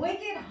thy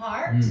wicked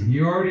heart.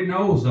 He already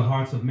knows the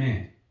hearts of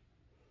man.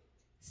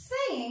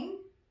 Saying,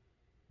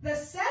 the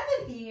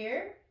 7th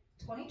year,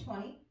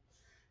 2020,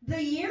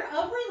 the year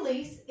of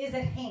release is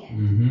at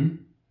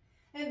hand.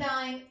 And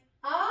thine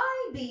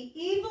eye be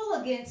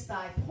evil against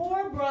thy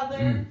poor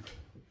brother,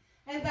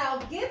 and thou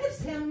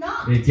givest him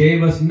not. They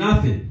gave us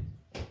nothing,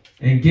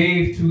 and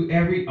gave to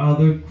every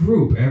other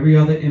group, every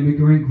other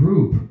immigrant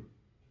group.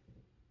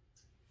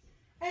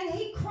 And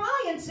he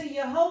cry unto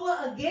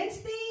YAHOWAH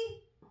against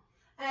thee,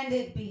 and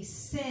it be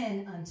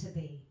sin unto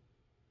thee.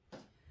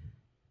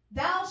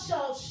 Thou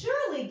shalt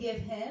surely give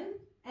him,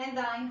 and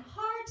thine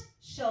heart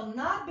shall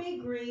not be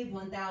grieved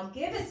when thou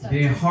givest unto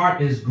him. Their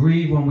heart is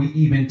grieved when we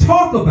even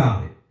talk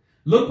about it.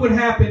 Look what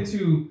happened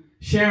to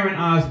Sharon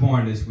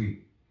Osbourne this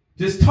week.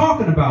 Just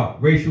talking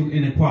about racial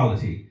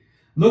inequality.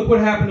 Look what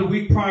happened the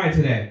week prior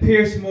to that.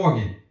 Pierce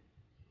Morgan.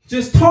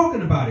 Just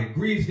talking about it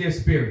grieves their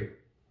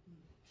spirit.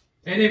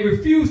 And they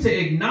refuse to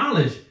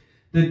acknowledge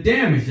the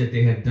damage that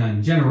they have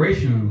done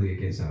generationally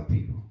against our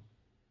people.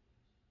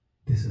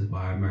 This is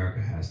why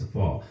America has to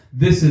fall.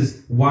 This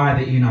is why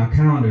the Enoch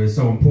calendar is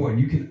so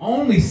important. You can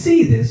only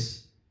see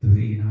this through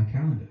the Enoch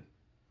calendar.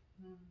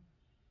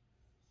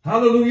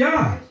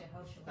 Hallelujah.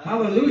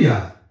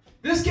 Hallelujah.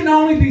 This can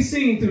only be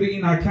seen through the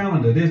Enoch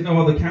calendar. There's no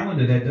other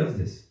calendar that does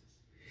this.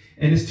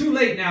 And it's too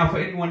late now for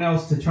anyone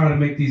else to try to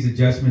make these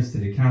adjustments to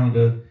the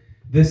calendar.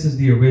 This is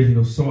the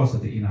original source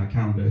of the Enoch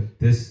calendar.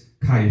 This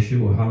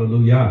khaiyashua.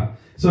 Hallelujah.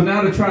 So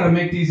now to try to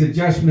make these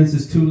adjustments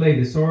is too late.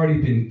 It's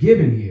already been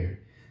given here.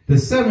 The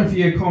 7th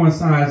year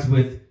coincides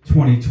with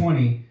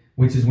 2020,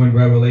 which is when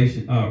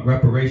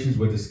reparations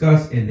were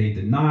discussed, and they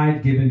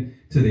denied giving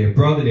to their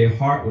brother. Their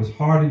heart was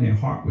hardened. Their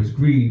heart was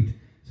grieved.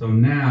 So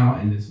now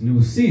in this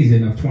new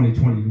season of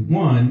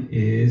 2021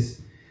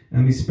 is,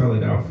 let me spell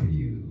it out for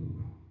you.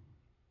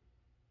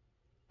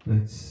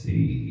 Let's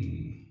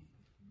see.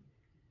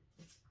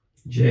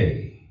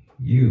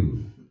 JediYAH-EL.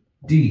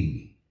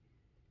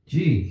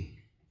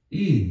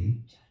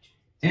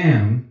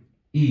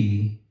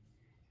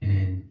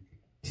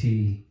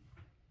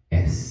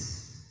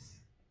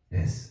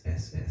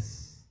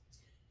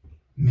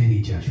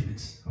 Many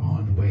judgments are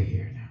on the way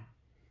here now.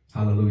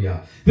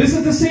 Hallelujah. This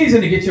is the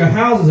season to get your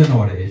houses in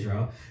order,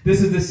 Israel.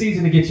 This is the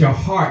season to get your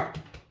heart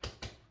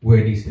where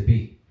it needs to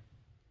be.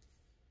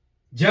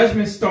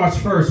 Judgment starts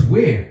first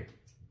where?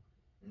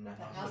 In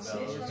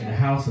the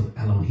house of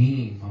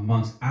Elohim,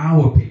 amongst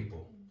our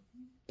people.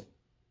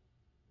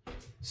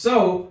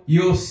 So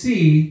you'll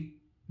see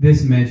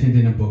this mentioned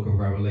in the book of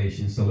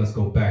Revelation. So let's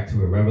go back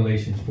to it.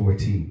 Revelation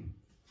 14.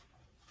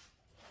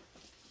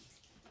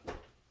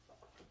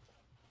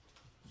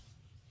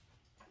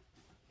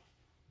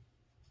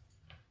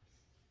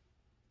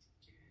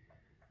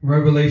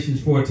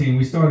 Revelations 14.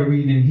 We started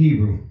reading in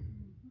Hebrew.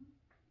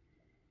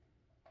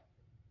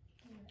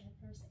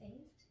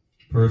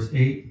 Verse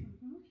 8.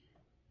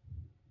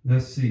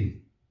 Let's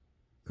see.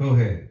 Go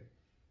ahead.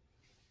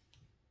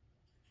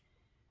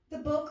 The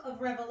book of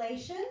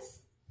Revelations,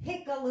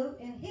 Hikalut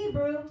in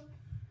Hebrew,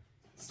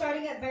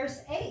 starting at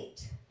verse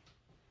 8.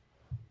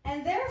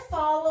 And there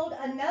followed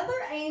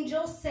another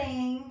angel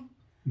saying,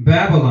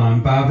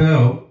 Babylon,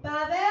 Babel.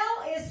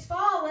 Babel is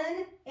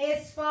fallen,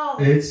 it's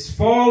fallen. It's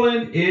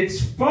fallen,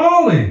 it's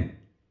fallen.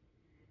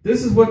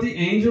 This is what the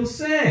angel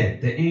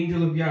said. The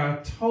angel of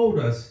Yah told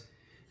us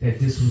that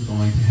this was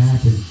going to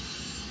happen.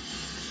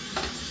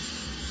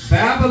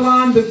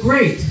 Babylon the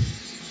Great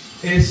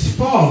is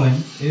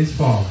fallen, is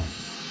fallen.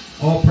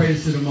 All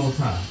praise to the Most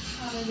High.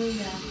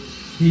 Hallelujah.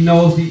 He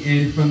knows the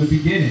end from the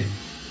beginning.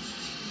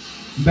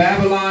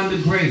 Babylon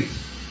the Great,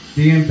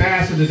 the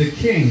ambassador, the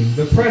king,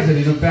 the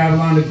president of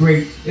Babylon the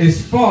Great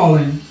is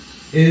fallen,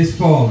 is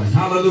fallen.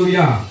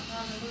 Hallelujah.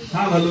 Hallelujah.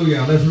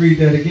 Hallelujah. Let's read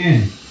that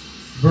again.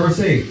 Verse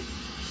 8.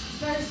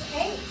 Verse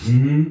 8.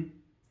 Mm-hmm.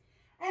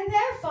 And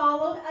there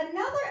followed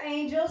another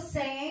angel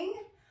saying,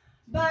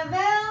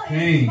 Babel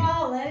is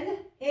fallen,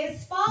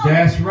 is fallen.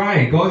 That's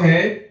right. Go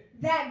ahead.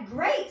 That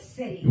great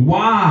city.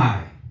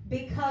 Why?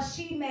 Because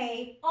she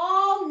made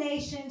all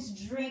nations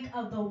drink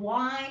of the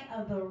wine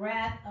of the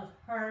wrath of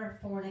her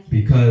fornication.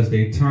 Because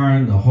they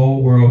turned the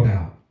whole world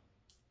out.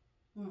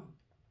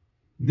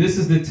 This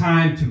is the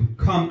time to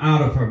come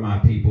out of her, my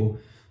people.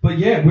 But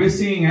yet we're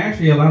seeing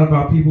actually a lot of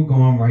our people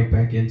going right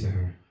back into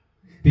her.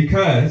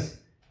 Because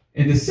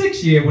in the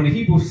 6th year, when a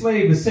Hebrew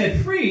slave is set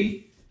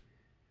free,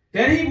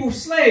 that Hebrew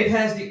slave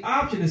has the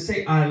option to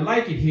say, I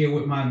like it here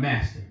with my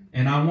master.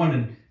 And I want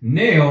to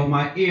nail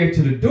my ear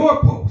to the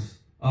doorpost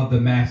of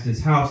the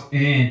master's house.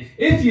 And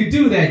if you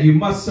do that, you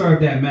must serve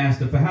that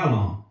master for how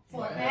long?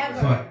 Forever.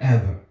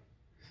 Forever.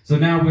 So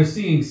now we're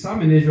seeing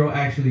some in Israel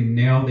actually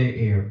nail their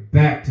ear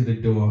back to the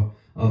door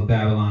of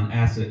Babylon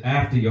after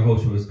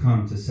YAHOSHUA has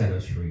come to set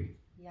us free.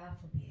 Yah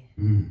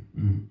forbid.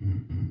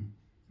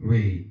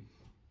 Read.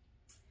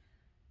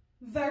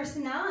 Verse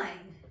 9.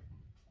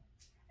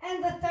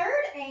 And the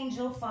third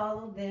angel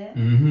followed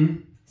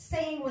them,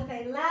 saying with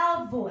a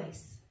loud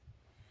voice,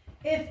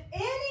 if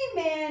any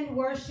man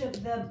worship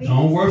the beast,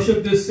 don't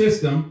worship the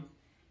system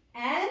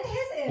and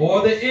his image,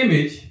 or the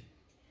image,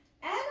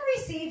 and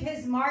receive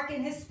his mark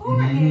in his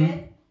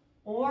forehead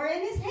or in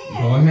his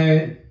hand, go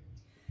ahead,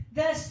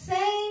 the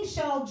same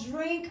shall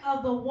drink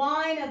of the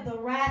wine of the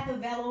wrath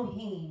of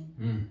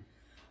Elohim,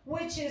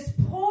 which is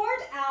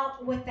poured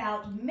out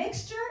without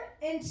mixture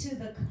into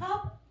the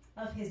cup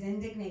of his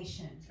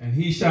indignation. And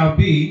he shall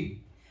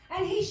be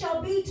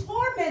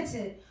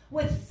tormented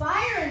with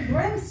fire and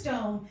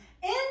brimstone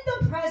in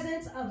the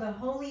presence of the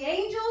holy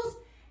angels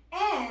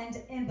and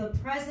in the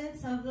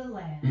presence of the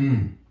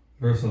Lamb.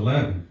 Verse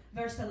 11.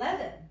 Verse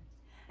 11.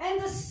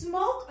 And the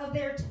smoke of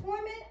their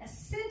torment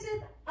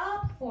ascendeth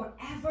up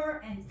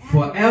forever and ever.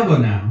 Forever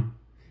now.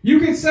 You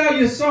can sell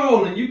your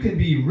soul and you can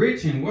be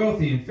rich and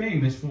wealthy and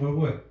famous for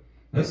what?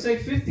 Let's say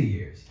 50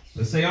 years.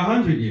 Let's say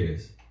 100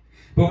 years.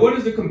 But what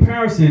is the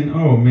comparison?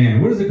 Oh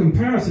man, what is the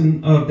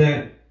comparison of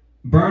that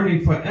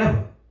burning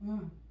forever?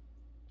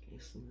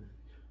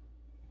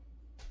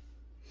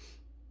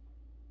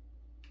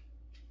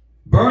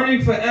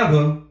 Burning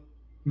forever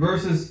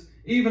versus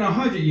even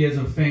 100 years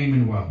of fame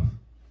and wealth.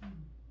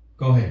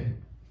 Go ahead.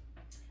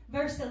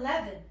 Verse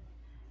 11.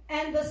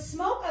 And the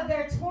smoke of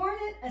their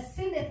torment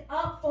ascendeth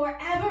up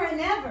forever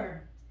and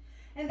ever.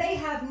 And they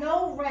have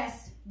no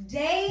rest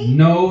day.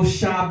 No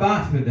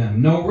Shabbat for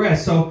them. No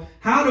rest. So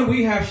how do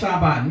we have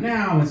Shabbat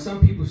now and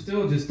some people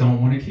still just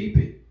don't want to keep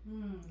it?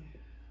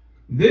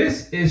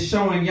 This is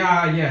showing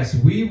Yah, yes,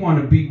 we want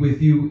to be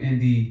with you in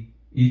the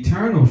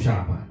eternal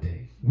Shabbat day.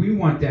 We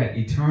want that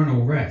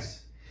eternal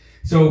rest.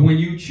 So when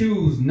you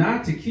choose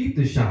not to keep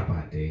the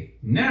Shabbat day,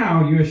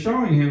 now you're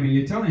showing him and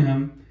you're telling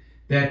him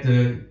that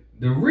the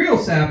real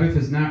Sabbath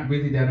is not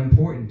really that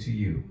important to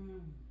you.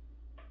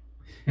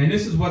 And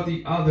this is what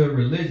the other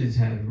religions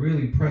have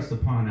really pressed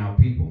upon our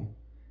people,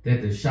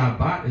 that the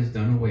Shabbat is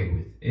done away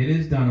with. It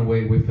is done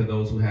away with for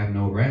those who have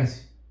no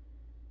rest.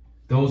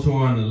 Those who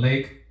are on the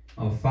lake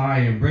of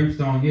fire and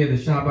brimstone, yeah, the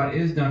Shabbat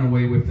is done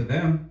away with for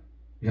them.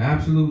 You're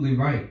absolutely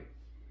right.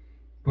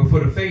 But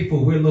for the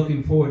faithful, we're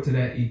looking forward to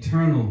that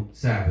eternal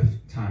Sabbath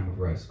time of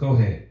rest. Go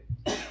ahead.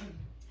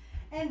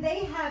 And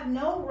they have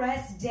no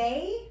rest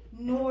day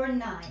nor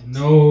night.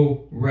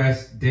 No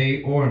rest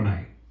day or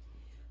night.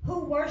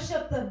 Who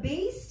worship the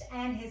beast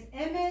and his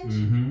image,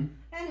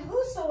 and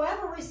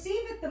whosoever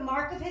receiveth the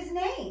mark of his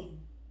name.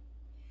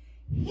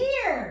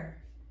 Here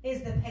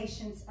is the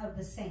patience of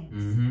the saints.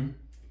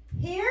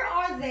 Here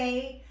are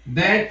they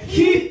that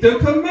keep the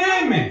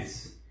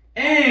commandments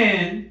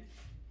and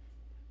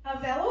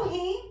of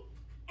Elohim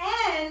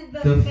and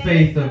the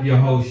faith of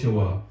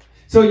YAHOSHUA.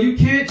 So you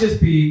can't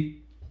just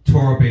be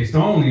Torah-based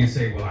only and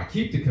say, well, I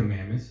keep the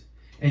commandments,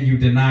 and you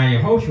deny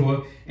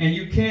YAHOSHUA, and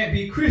you can't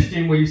be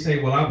Christian where you say,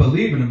 well, I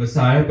believe in the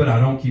Messiah, but I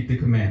don't keep the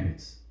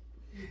commandments.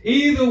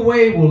 Either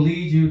way will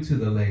lead you to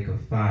the lake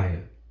of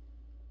fire.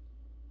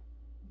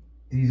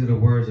 These are the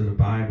words of the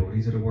Bible.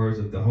 These are the words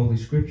of the Holy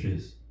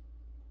Scriptures.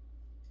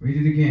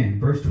 Read it again.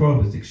 Verse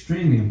 12 is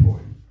extremely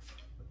important.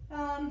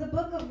 The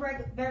book of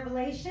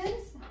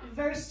Revelations,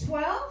 verse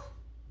 12,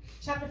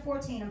 chapter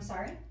 14, I'm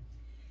sorry.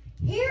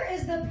 Here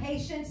is the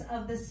patience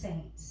of the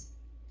saints.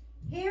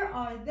 Here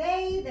are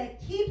they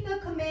that keep the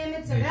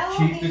commandments of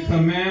Elohim. Keep the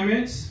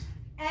commandments.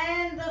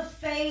 And the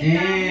faith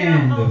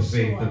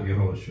of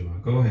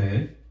YAHOSHUA. Go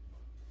ahead.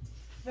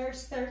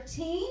 Verse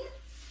 13.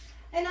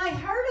 And I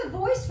heard a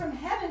voice from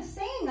heaven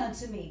saying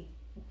unto me,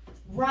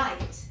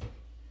 Write,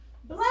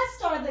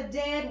 blessed are the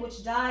dead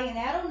which die in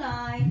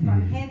Adonai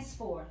from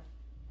henceforth.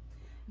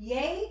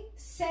 Yea,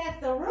 saith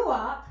the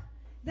Ruach,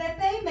 that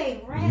they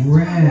may rest from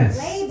their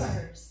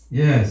labors.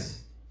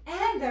 Yes.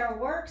 And their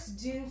works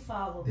works do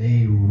follow them.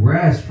 They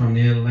rest from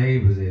their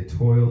labors, their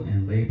toil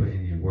and labor,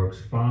 and their works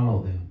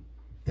follow them.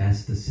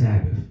 That's the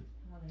Sabbath.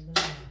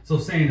 Hallelujah. So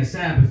saying the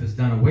Sabbath is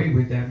done away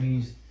with, that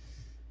means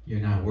you're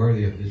not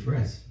worthy of this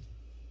rest.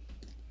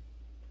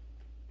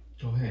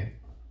 Go ahead.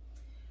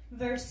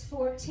 Verse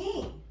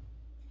 14.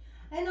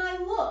 And I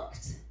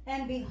looked,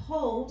 and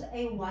behold,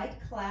 a white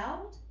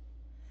cloud,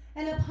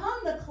 and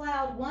upon the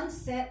cloud one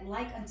sat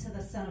like unto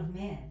the Son of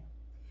Man,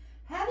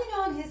 having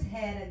on his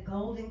head a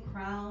golden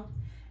crown,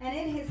 and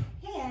in his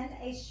hand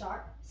a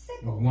sharp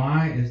sickle.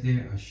 Why is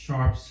there a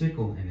sharp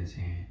sickle in his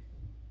hand?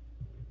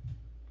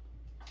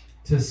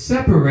 To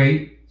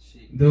separate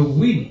the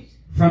wheat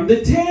from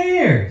the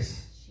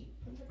tares.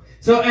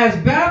 So as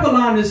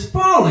Babylon is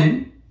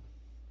fallen,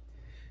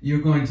 you're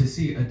going to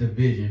see a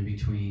division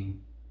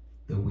between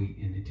the wheat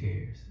and the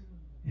tares.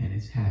 And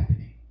it's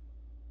happening.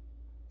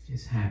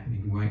 It's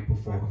happening right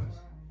before us.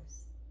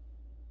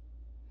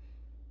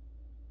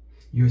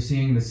 You're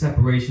seeing the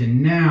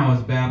separation now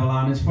as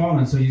Babylon is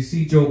fallen. So you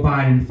see Joe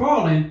Biden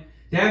fallen.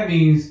 That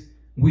means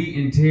wheat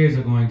and tares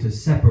are going to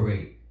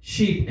separate.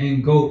 Sheep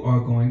and goat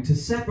are going to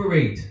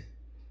separate.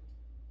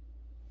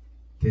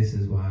 This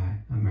is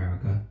why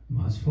America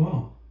must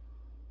fall.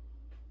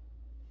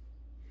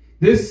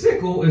 This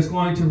sickle is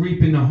going to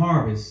reap in the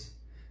harvest.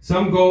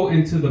 Some go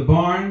into the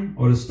barn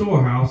or the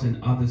storehouse,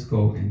 and others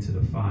go into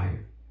the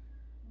fire.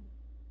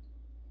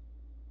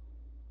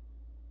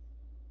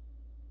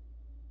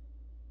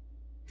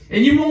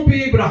 And you won't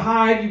be able to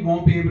hide. You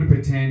won't be able to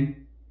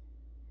pretend.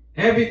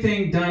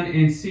 Everything done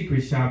in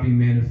secret shall be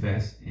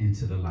manifest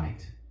into the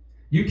light.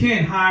 You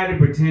can't hide and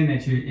pretend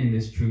that you're in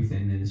this truth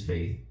and in this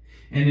faith,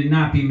 and it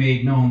not be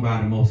made known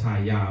by the Most High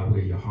Yah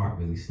where your heart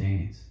really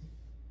stands.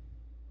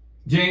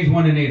 James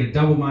 1:8, a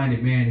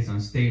double-minded man is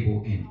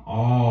unstable in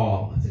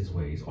all of his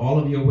ways. All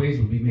of your ways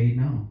will be made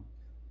known.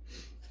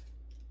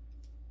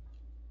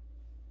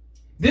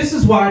 This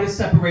is why the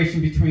separation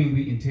between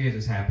wheat and tares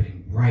is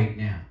happening right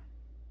now.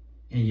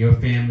 In your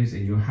families,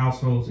 in your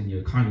households, in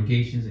your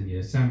congregations, in your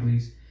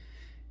assemblies,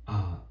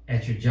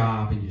 at your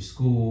job, in your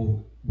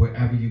school,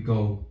 wherever you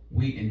go,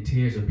 wheat and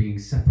tares are being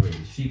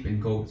separated. Sheep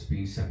and goats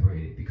being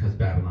separated because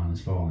Babylon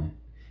is fallen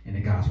and the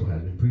gospel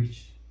has been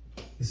preached.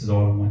 This is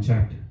all in one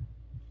chapter.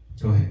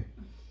 Go ahead.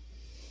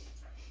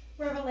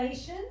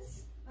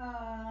 Revelations,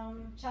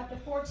 chapter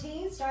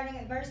 14, starting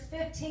at verse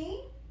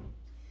 15.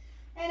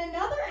 And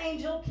another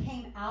angel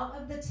came out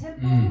of the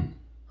temple,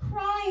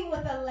 crying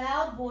with a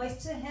loud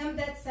voice to him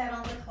that sat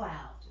on the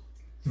cloud.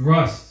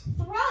 Thrust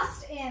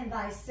in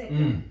thy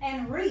sickle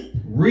and reap.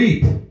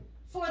 Reap.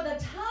 For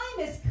the time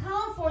is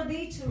come for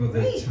thee to reap. For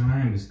the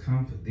time is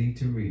come for thee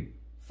to reap.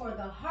 For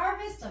the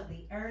harvest of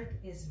the earth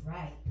is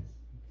ripe.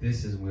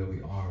 This is where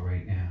we are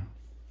right now.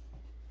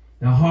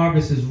 The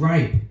harvest is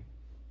ripe.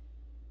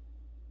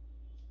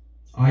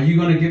 Are you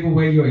going to give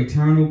away your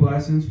eternal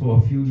blessings for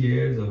a few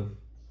years of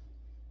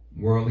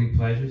worldly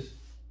pleasures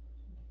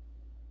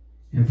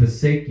and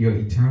forsake your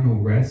eternal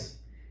rest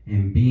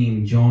and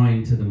being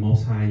joined to the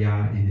Most High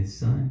Yah and His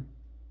Son?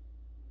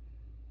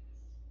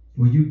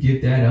 Will you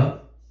give that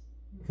up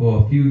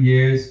for a few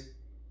years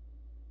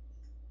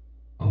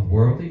of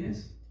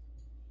worldliness?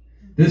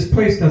 This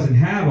place doesn't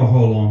have a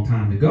whole long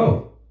time to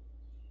go.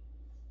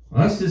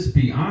 Let's just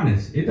be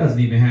honest. It doesn't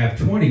even have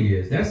 20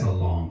 years. That's a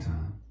long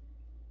time.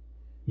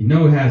 You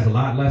know it has a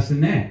lot less than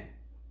that.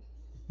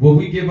 Will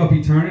we give up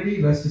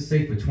eternity, let's just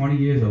say, for 20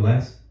 years or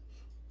less?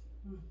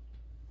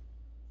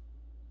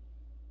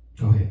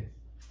 Go ahead.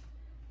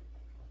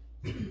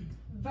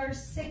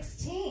 Verse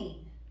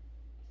 16.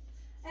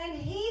 And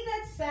he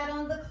that sat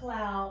on the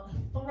cloud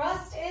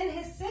thrust in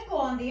his sickle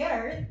on the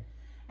earth,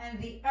 and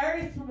the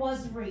earth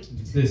was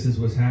reaped. This is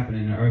what's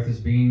happening. The earth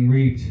is being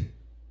reaped.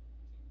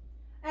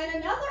 And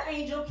another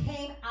angel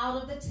came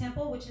out of the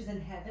temple which is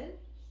in heaven,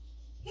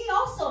 he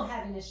also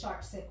having a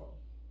sharp sickle.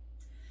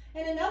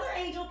 And another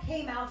angel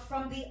came out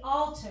from the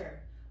altar,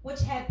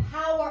 which had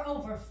power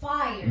over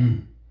fire,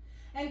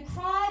 and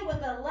cried with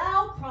a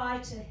loud cry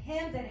to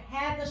him that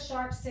had the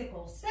sharp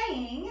sickle,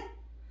 saying,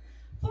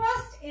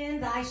 Thrust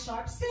in thy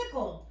sharp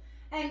sickle,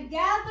 and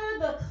gather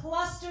the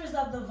clusters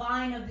of the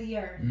vine of the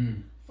earth,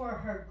 for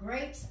her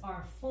grapes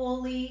are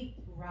fully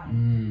ripe.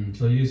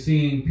 So you're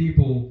seeing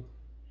people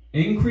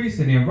increase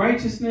in their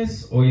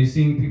righteousness, or you're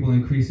seeing people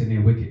increase in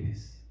their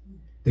wickedness.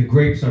 The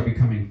grapes are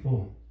becoming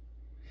full,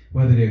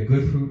 whether they're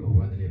good fruit or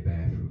whether they're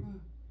bad fruit.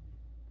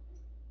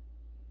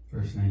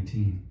 Verse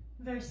 19.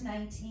 Verse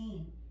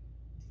 19.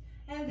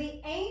 And the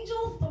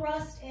angel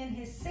thrust in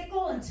his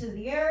sickle into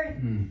the earth,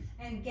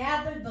 and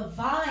gathered the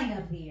vine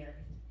of the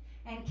earth,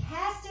 and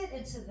cast it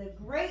into the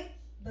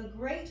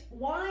great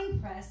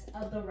winepress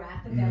of the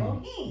wrath of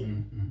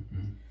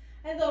Elohim.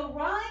 And the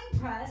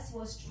winepress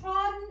was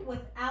trodden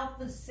without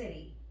the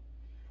city.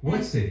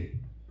 What city?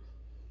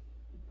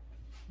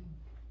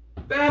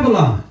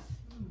 Babylon.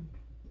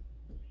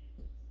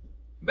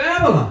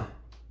 Babylon.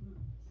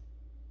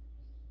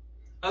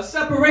 A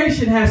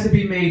separation has to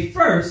be made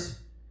first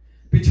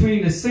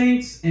between the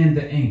saints and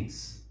the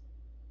ain'ts.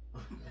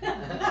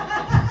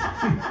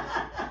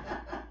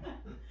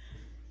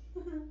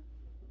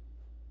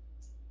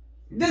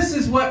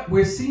 what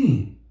we're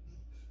seeing.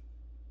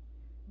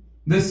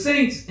 The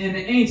saints and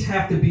the ain'ts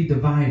have to be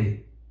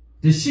divided.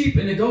 The sheep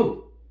and the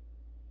goat.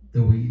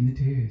 The wheat and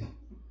the tares.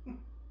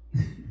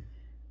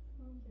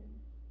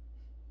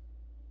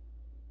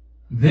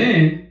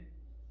 Then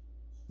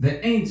the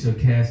ain'ts are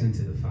cast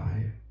into the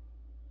fire.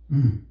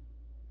 And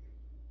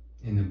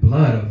the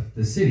blood of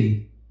the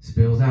city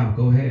spills out.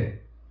 Go ahead.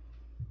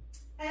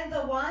 And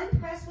the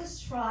winepress was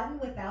trodden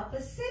without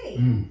the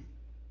city.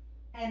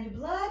 And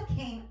blood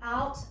came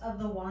out of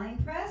the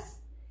winepress,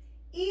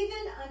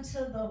 even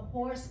unto the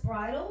horse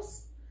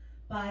bridles,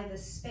 by the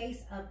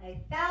space of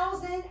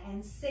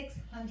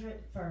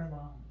 1,600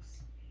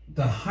 furlongs.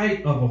 The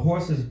height of a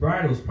horse's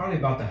bridle is probably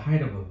about the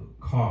height of a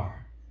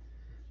car.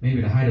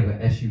 Maybe the height of an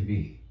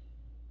SUV.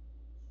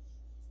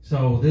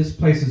 So this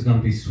place is going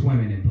to be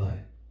swimming in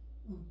blood.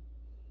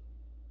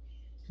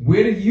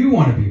 Where do you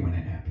want to be when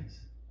it happens?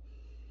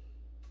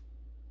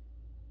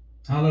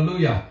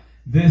 Hallelujah.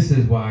 This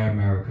is why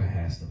America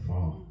has to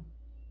fall.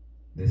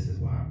 This is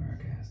why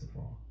America has to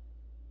fall.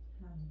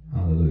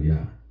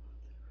 Hallelujah.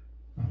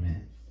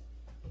 Amen.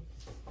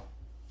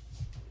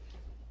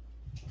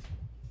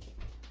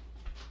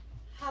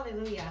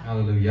 Hallelujah.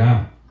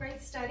 Hallelujah.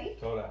 Great study.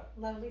 Torah.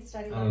 Lovely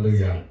study.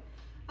 Hallelujah.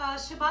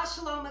 Shabbat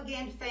Shalom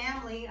again,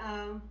 family.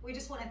 We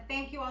just want to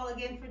thank you all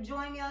again for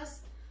joining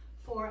us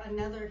for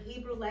another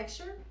Hebrew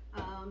lecture.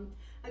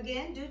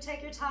 Again, do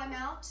take your time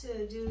out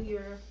to do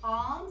your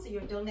alms,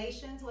 your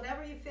donations,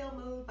 whatever you feel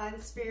moved by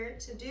the Spirit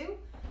to do.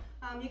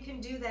 You can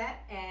do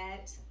that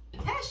at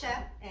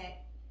CashApp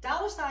at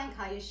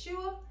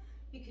 $khaiyashua.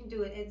 You can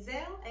do it at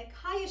Zelle at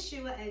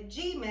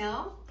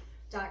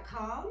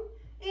khaiyashua@gmail.com.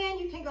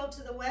 And you can go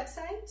to the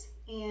website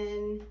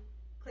and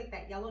click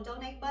that yellow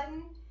donate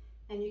button,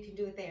 and you can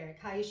do it there at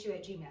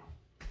khaiyashua@gmail.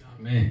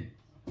 Amen.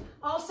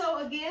 Also,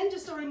 again,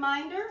 just a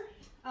reminder,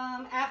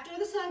 after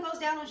the sun goes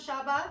down on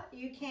Shabbat,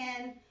 you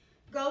can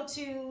go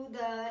to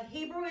the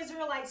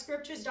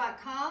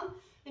HebrewIsraeliteScriptures.com,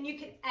 and you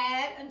can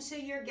add unto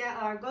your,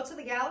 go to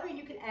the gallery, and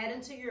you can add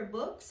into your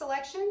book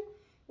selection.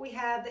 We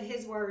have the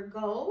His Word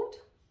Gold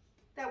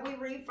that we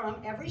read from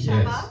every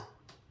Shabbat. Yes.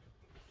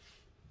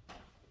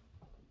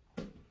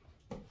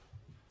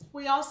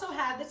 We also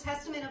have the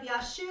Testament of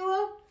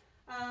YAHOWAH,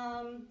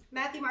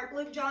 Matthew, Mark,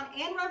 Luke, John,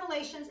 and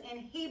Revelations in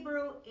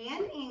Hebrew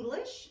and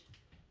English.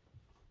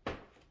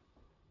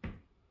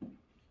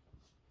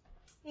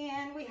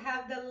 And we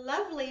have the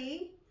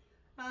lovely,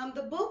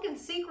 the Book and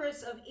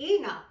Secrets of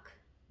Enoch,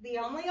 the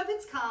only of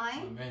its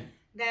kind. Amen.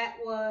 That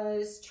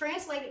was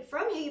translated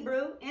from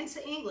Hebrew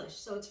into English.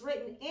 So it's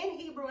written in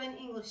Hebrew and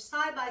English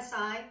side by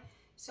side.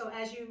 So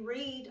as you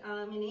read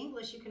in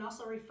English, you can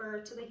also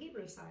refer to the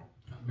Hebrew side.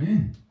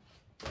 Amen.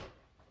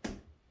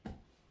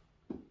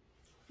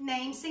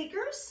 Name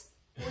seekers.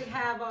 We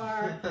have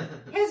our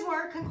His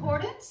Word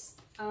Concordance.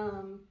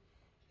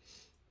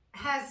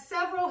 Has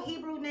several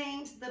Hebrew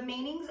names, the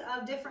meanings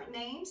of different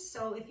names.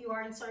 So if you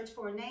are in search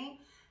for a name,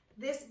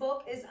 this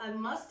book is a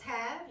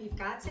must-have. You've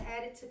got to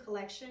add it to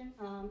collection.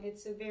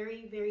 It's a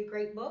very, very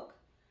great book.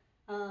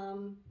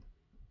 And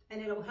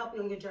it'll help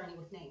you on your journey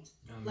with names.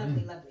 Amen.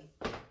 Lovely, lovely.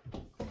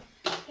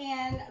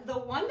 And the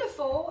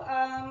wonderful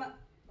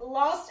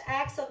Lost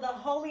Acts of the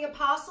Holy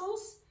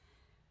Apostles.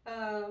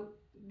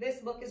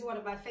 This book is one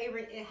of my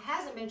favorite. It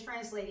hasn't been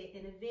translated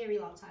in a very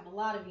long time, a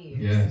lot of years.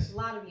 Yes. A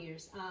lot of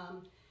years.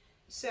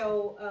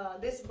 So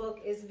this book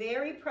is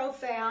very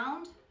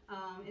profound.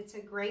 It's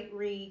a great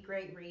read,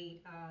 great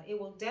read. It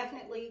will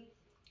definitely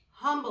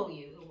humble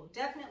you. It will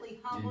definitely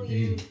humble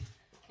Indeed. you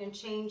and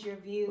change your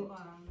view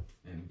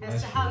And as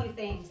bless to how you. you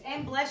things.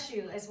 And bless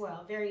you as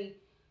well. Very,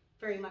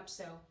 very much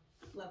so.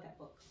 Love that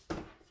book.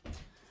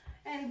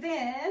 And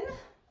then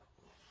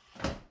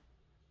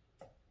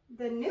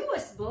the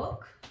newest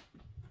book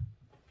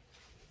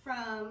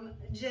from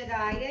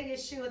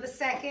JediYAH-EL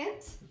II,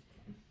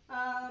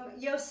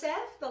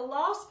 Yosef, the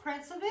Lost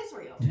Prince of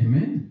Israel.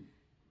 Amen.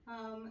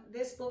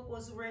 This book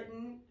was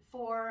written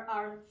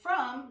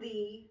from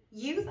the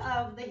youth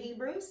of the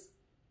Hebrews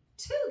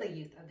to the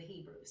youth of the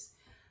Hebrews.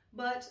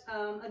 But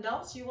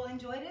adults, you will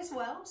enjoy it as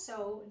well.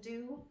 So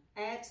do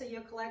add to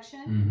your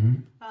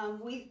collection.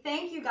 We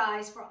thank you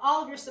guys for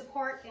all of your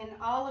support in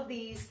all of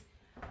these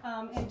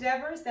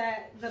endeavors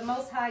that the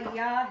Most High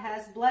Yah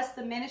has blessed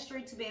the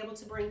ministry to be able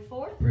to bring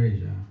forth. Praise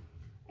Yah.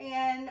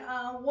 And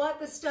what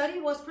the study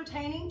was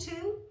pertaining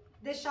to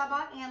this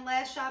Shabbat and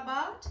last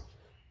Shabbat.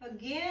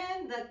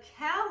 Again, the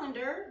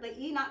calendar, the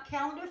Enoch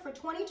calendar for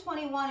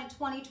 2021 and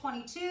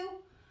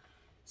 2022.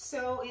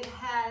 So it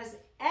has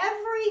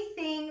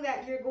everything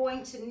that you're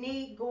going to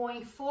need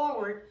going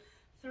forward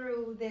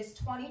through this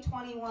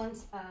 2021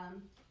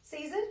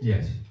 season.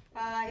 Yes.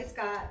 It's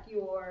got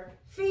your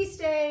feast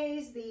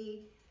days,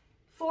 the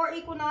 4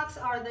 equinox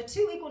are the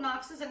 2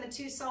 equinoxes and the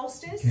 2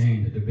 solstices.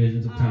 Cain, the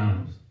divisions of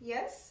times.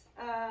 Yes.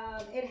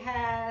 It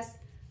has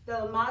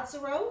the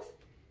Mazzaroth.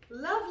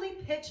 Lovely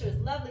pictures.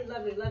 Lovely,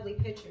 lovely, lovely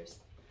pictures.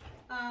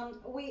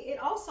 It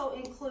also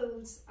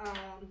includes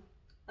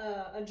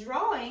a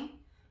drawing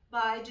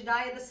by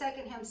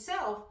JediYAH-II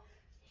himself.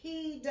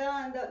 he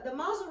done, the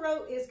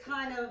Maserot is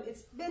kind of,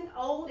 it's been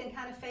old and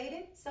kind of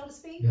faded, so to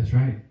speak. That's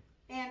right.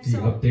 And He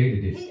so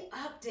updated it. He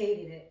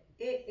updated it.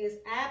 It is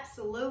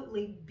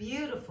absolutely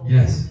beautiful.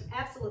 Yes.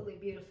 Absolutely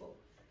beautiful.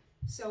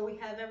 So we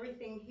have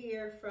everything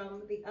here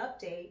from the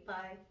update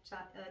by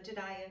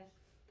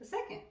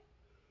JediYAH-2.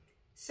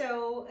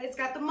 So it's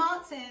got the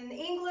months in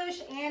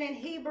English and in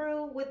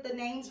Hebrew with the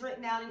names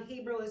written out in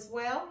Hebrew as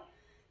well.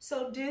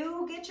 So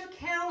do get your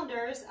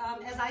calendars.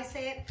 As I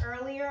said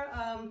earlier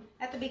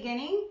at the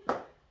beginning,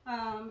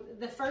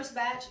 the first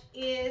batch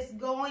is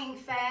going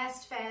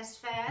fast,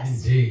 fast,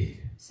 fast.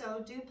 Indeed.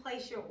 So do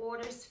place your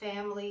orders,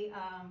 family.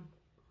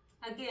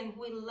 Again,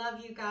 we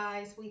love you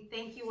guys. We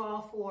thank you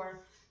all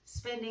for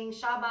spending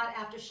Shabbat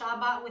after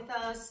Shabbat with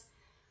us.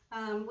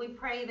 We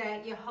pray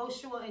that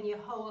YAHOSHUA and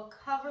YAHOWAH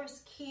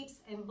covers, keeps,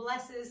 and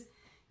blesses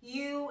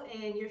you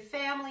and your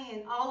family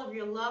and all of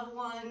your loved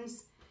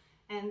ones,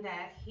 and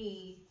that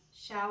he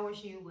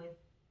showers you with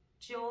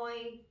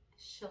joy,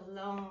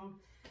 shalom,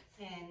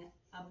 and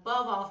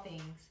above all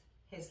things,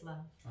 his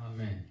love.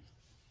 Amen.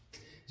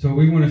 So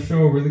we want to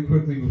show really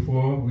quickly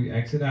before we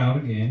exit out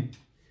again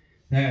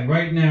that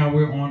right now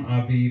we're on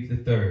Aviv the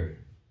 3rd.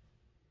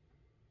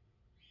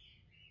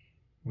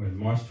 We're in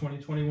March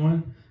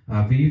 2021,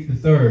 Aviv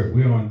the 3rd.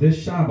 We're on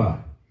this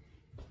Shabbat.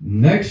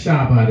 Next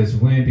Shabbat is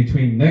when,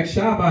 between next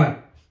Shabbat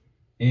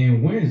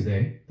and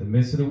Wednesday, the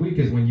midst of the week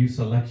is when you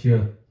select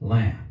your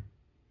lamb.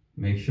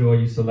 Make sure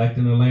you're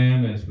selecting a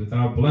lamb that's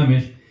without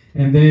blemish.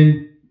 And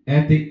then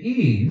at the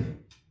eve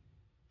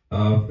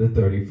of the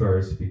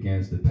 31st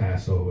begins the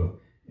Passover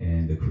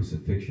and the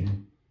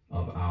crucifixion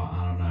of our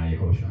Adonai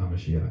Yahushua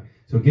HaMashiach.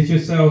 So get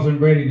yourselves in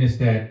readiness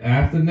that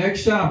after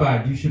next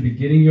Shabbat, you should be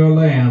getting your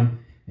lamb,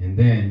 and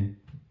then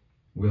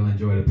we'll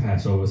enjoy the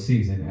Passover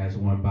season as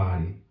one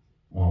body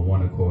on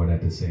one accord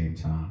at the same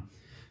time.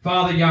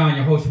 Father Yah, in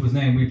Yahoshua's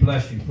name, we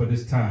bless you for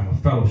this time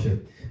of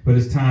fellowship, for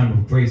this time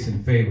of grace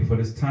and favor, for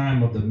this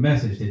time of the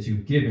message that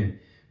you've given,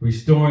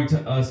 restoring to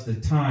us the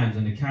times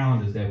and the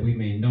calendars that we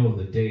may know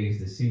the days,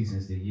 the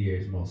seasons, the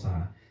years, Most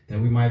High, that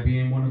we might be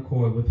in one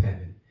accord with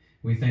heaven.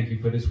 We thank you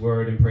for this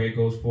word and pray it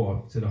goes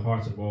forth to the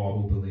hearts of all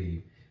who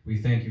believe. We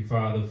thank you,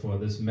 Father, for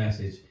this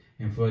message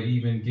and for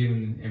even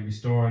giving and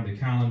restoring the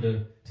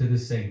calendar to the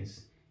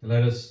saints.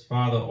 Let us,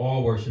 Father,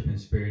 all worship in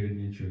spirit and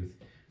in truth.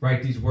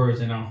 Write these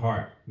words in our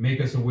heart. Make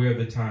us aware of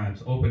the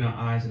times. Open our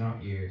eyes and our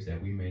ears that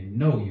we may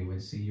know you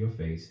and see your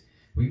face.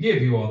 We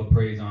give you all the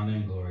praise, honor,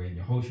 and glory in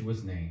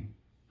Yahoshua's name.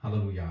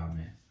 Hallelujah.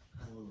 Amen.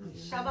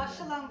 Shabbat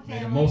shalom, family.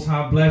 May the Most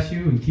High bless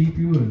you and keep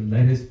you and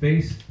let his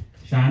face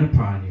shine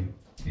upon you.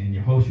 In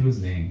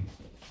Yahoshua's name.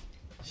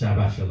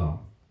 Shabbat shalom.